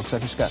 looks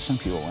like it's got some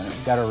fuel in it.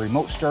 We've got our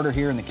remote starter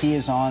here and the key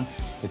is on.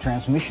 The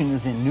transmission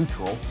is in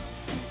neutral.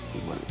 Let's see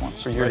what it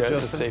wants. For your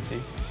guys'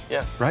 safety.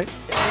 Yeah. Right?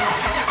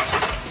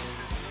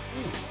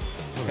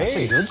 That's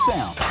a good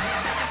sound.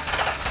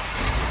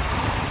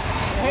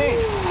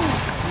 Hey!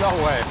 No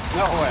way,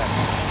 no way.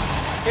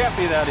 Can't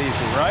be that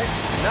easy, right?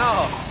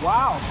 No.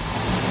 Wow.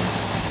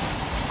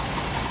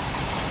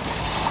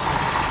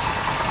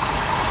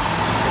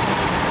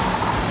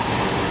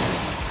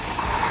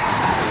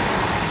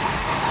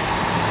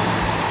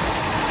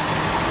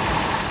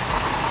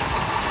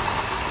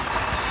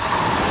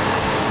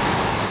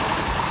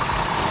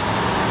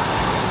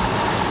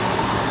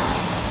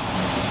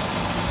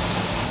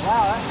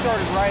 Wow, that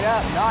started right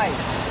up. Nice.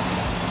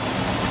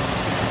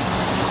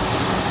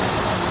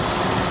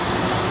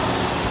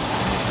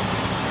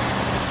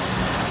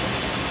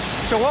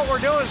 So what we're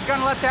doing is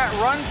gonna let that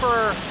run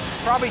for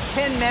probably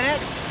 10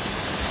 minutes.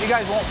 You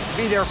guys won't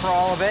be there for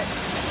all of it.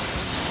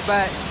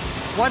 But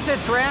once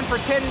it's ran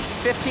for 10,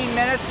 15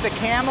 minutes, the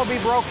cam will be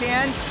broke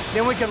in.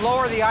 Then we can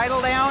lower the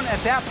idle down. At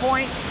that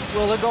point,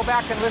 we'll go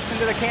back and listen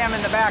to the cam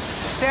in the back.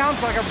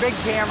 Sounds like a big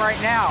cam right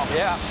now.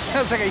 Yeah.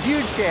 Sounds like a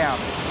huge cam.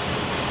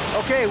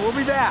 Okay, we'll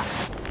be back.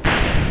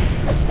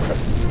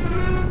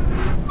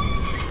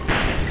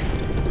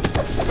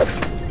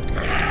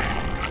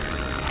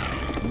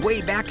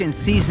 Way back in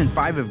season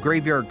 5 of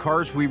Graveyard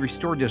Cars, we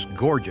restored this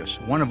gorgeous,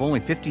 one of only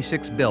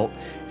 56 built,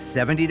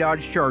 70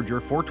 Dodge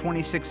Charger,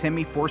 426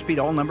 Hemi, 4-speed,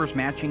 all numbers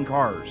matching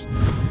cars.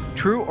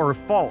 True or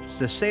false,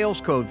 the sales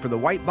code for the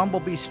white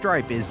Bumblebee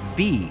stripe is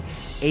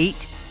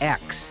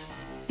V8X.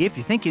 If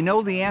you think you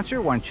know the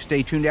answer, why don't you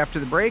stay tuned after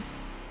the break?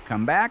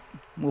 Come back,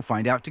 we'll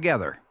find out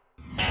together.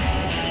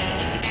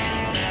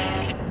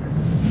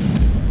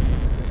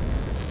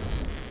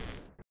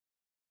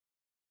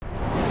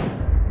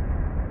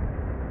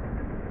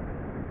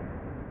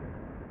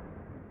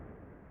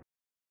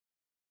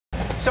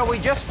 So we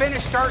just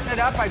finished starting it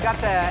up. I got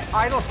the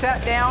idle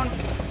set down.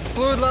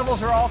 Fluid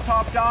levels are all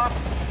topped off.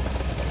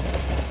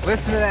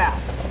 Listen to that.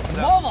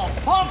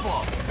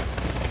 Motherfucker!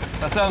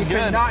 That sounds good. You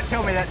cannot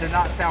tell me that did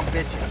not sound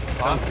bitchin'.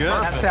 Sounds good.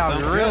 That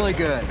sounds really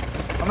good.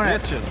 I'm gonna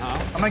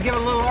give it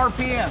a little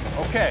RPM.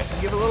 Okay.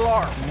 Give it a little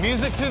R.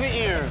 Music to the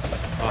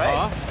ears.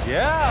 Right?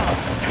 Yeah.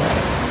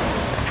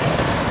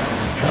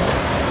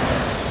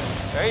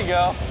 There you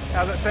go.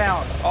 How's it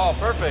sound? Oh,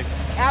 perfect.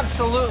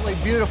 Absolutely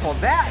beautiful.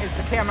 That is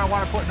the cam I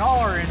want to put in all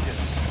our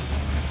engines.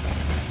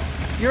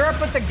 You're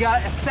up at the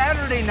gut. It's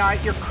Saturday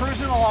night. You're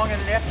cruising along in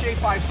an FJ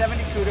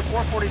 570 Cuda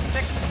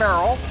 446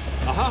 barrel.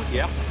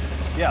 Yeah.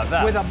 Yeah,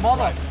 that. With a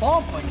mother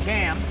thumping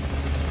cam.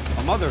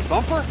 A mother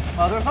thumper?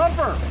 Mother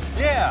thumper.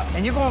 Yeah.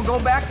 And you're going to go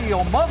back to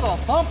your mother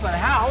thumping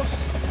house.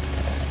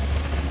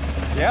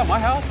 Yeah, my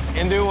house.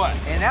 And do what?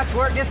 And that's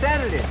where it gets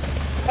edited.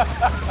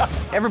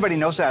 Everybody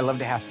knows that I love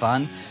to have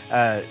fun,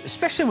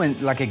 especially when,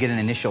 like, I get an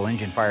initial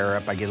engine fire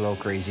up, I get a little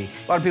crazy.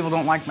 A lot of people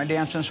don't like my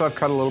dancing, so I've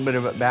cut a little bit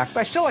of it back, but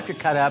I still like to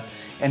cut up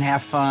and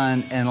have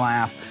fun and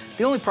laugh.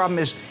 The only problem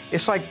is,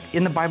 it's like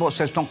in the Bible it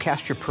says, don't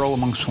cast your pearl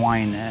among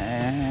swine.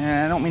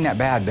 I don't mean that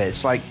bad, but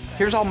it's like,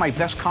 here's all my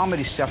best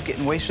comedy stuff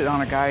getting wasted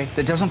on a guy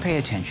that doesn't pay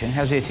attention,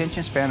 has the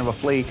attention span of a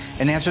flea,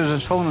 and answers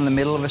his phone in the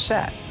middle of a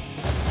set.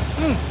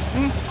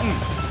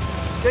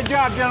 Good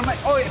job, gentlemen.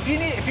 Oh, if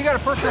you got a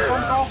personal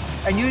phone call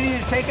and you need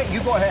to take it, you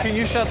go ahead. Can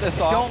you shut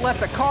this off? Don't let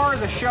the car,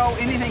 the show,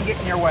 anything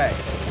get in your way.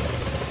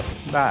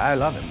 But I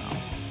love him, though.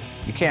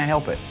 You can't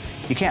help it.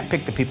 You can't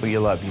pick the people you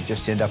love. You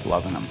just end up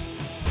loving them.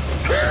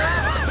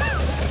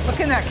 Look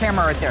in that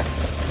camera right there.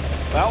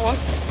 That one?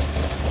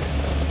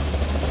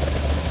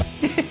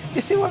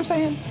 You see what I'm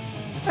saying?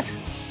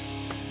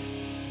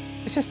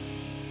 It's just,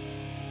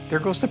 there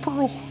goes the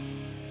pearl.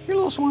 You're a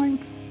little swine.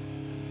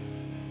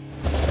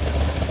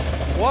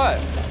 What?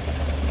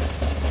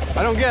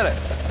 I don't get it.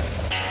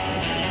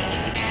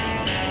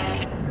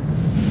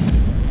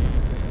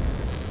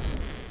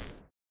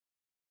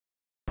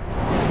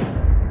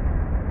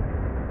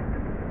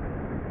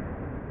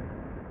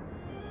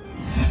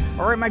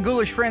 All right, my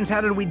ghoulish friends, how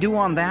did we do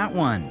on that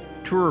one?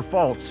 True or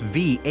false,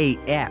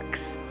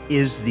 V8X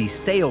is the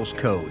sales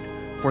code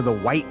for the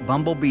white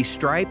Bumblebee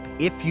stripe.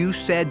 If you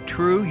said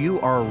true,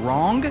 you are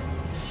wrong,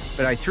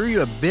 but I threw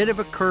you a bit of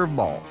a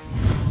curveball.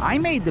 I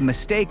made the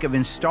mistake of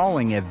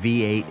installing a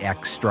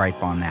V8X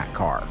stripe on that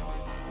car.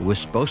 It was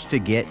supposed to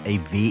get a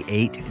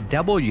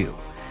V8W.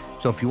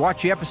 So if you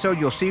watch the episode,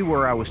 you'll see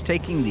where I was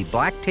taking the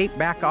black tape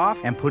back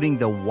off and putting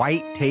the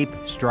white tape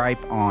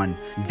stripe on.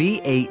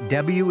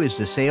 V8W is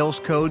the sales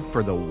code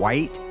for the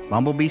white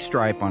Bumblebee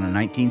stripe on a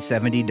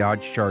 1970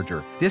 Dodge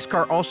Charger. This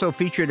car also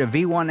featured a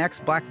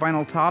V1X black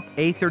vinyl top,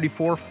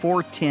 A34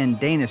 410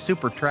 Dana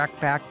Super Track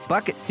Pack,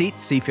 bucket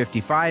seats,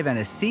 C55, and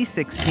a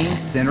C16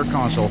 center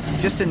console,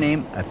 just to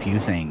name a few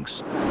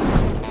things.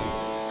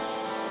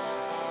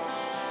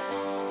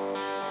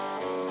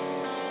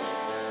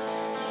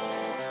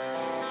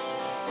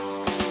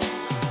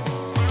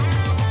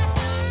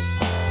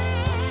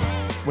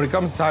 When it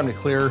comes time to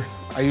clear,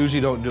 I usually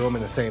don't do them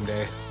in the same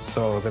day.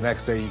 So the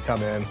next day you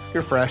come in,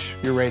 you're fresh,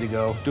 you're ready to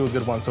go. Do a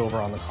good once over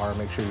on the car,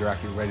 make sure you're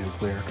actually ready to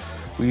clear.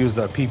 We use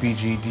the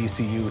PPG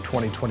DCU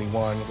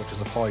 2021, which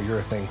is a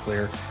polyurethane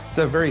clear. It's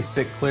a very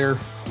thick clear,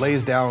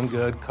 lays down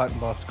good, cut and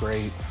buff's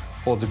great,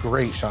 holds a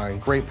great shine,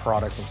 great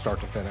product from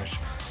start to finish.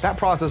 That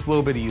process is a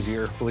little bit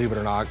easier, believe it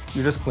or not.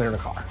 You're just clearing a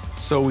car.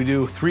 So we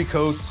do 3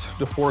 coats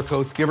to 4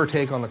 coats, give or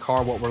take on the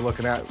car what we're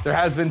looking at. There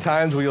has been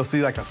times where you'll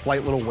see like a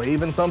slight little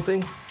wave in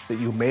something that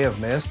you may have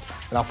missed,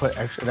 and I'll put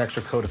an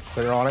extra coat of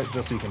clear on it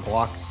just so you can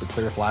block the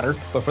clear flatter.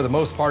 But for the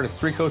most part, it's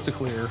 3 coats of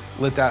clear,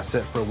 let that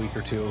sit for a week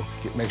or two,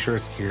 make sure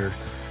it's cured.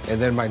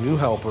 And then my new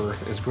helper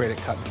is great at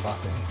cutting and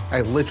buffing.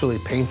 I literally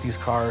paint these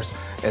cars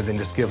and then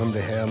just give them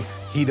to him.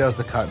 He does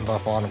the cut and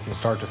buff on them from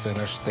start to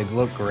finish. They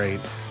look great,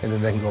 and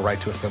then they can go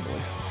right to assembly.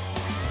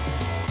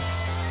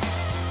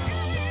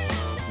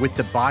 With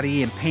the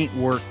body and paint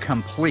work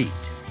complete,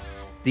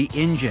 the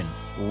engine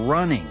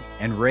running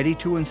and ready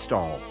to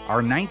install,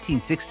 our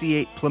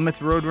 1968 Plymouth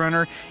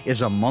Roadrunner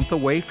is a month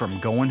away from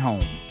going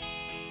home.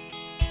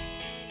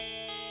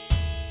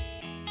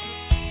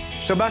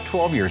 So about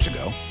 12 years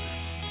ago,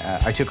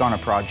 I took on a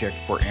project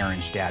for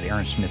Aaron's dad.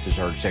 Aaron Smith is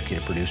our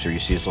executive producer. You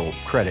see his little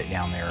credit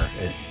down there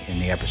in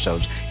the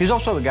episodes. He's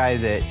also the guy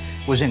that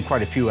was in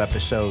quite a few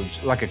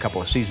episodes, like a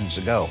couple of seasons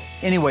ago.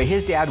 Anyway,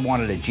 his dad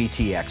wanted a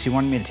GTX. He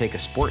wanted me to take a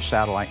sports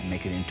satellite and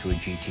make it into a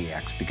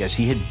GTX because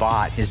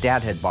his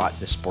dad had bought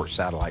the sports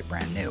satellite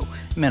brand new.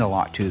 It meant a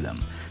lot to them.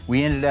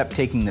 We ended up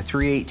taking the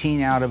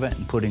 318 out of it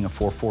and putting a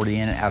 440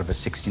 in it out of a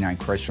 69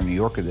 Chrysler New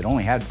Yorker that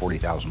only had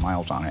 40,000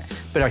 miles on it,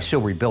 but I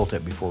still rebuilt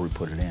it before we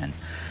put it in.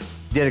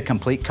 Did a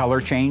complete color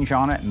change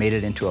on it, made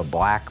it into a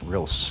black,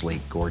 real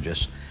sleek,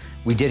 gorgeous.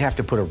 We did have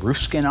to put a roof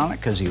skin on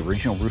it because the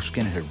original roof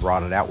skin had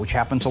rotted out, which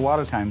happens a lot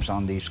of times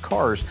on these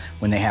cars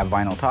when they have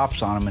vinyl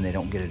tops on them and they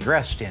don't get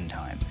addressed in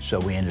time. So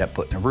we ended up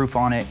putting a roof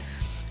on it,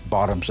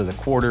 bottoms of the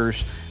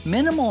quarters,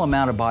 minimal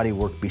amount of body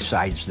work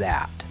besides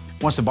that.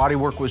 Once the body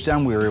work was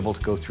done, we were able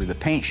to go through the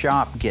paint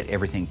shop, get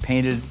everything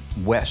painted,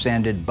 wet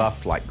sanded,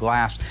 buffed like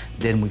glass.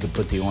 Then we could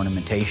put the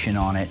ornamentation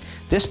on it.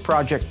 This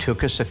project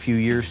took us a few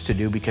years to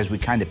do because we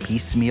kind of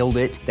piecemealed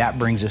it. That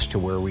brings us to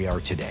where we are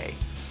today.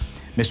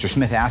 Mr.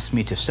 Smith asked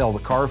me to sell the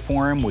car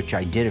for him, which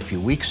I did a few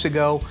weeks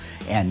ago,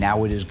 and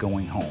now it is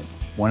going home.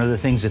 One of the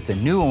things that the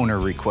new owner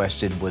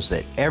requested was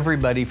that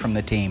everybody from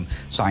the team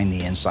sign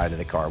the inside of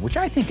the car, which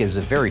I think is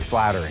very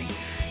flattering,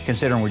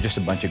 considering we're just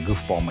a bunch of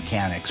goofball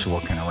mechanics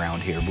working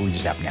around here, but we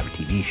just happen to have a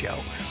TV show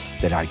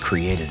that I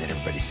created that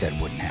everybody said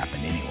wouldn't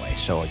happen anyway,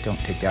 so I don't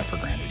take that for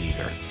granted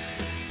either.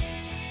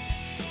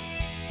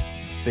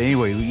 But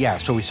anyway, yeah,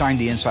 so we signed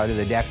the inside of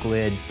the deck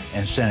lid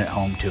and sent it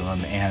home to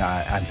him, and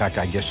in fact,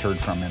 I just heard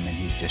from him, and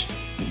he's just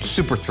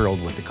super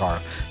thrilled with the car.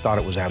 Thought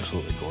it was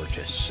absolutely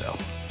gorgeous, so.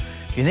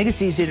 If you think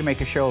it's easy to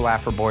make a show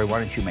laugher, boy, why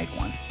don't you make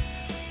one,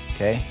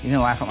 okay? You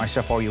can laugh at my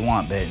stuff all you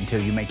want, but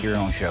until you make your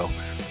own show.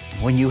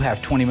 When you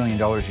have $20 million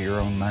of your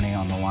own money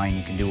on the line,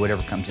 you can do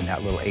whatever comes in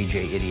that little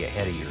AJ idiot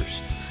head of yours.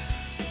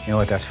 You know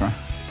what that's from?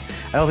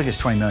 I don't think it's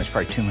 20 million, it's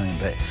probably 2 million,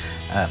 but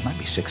it might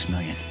be 6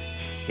 million.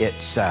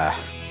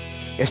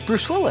 It's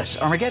Bruce Willis,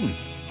 Armageddon.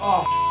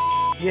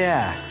 Oh,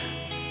 yeah.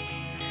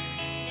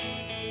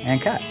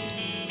 And cut.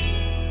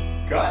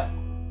 Cut.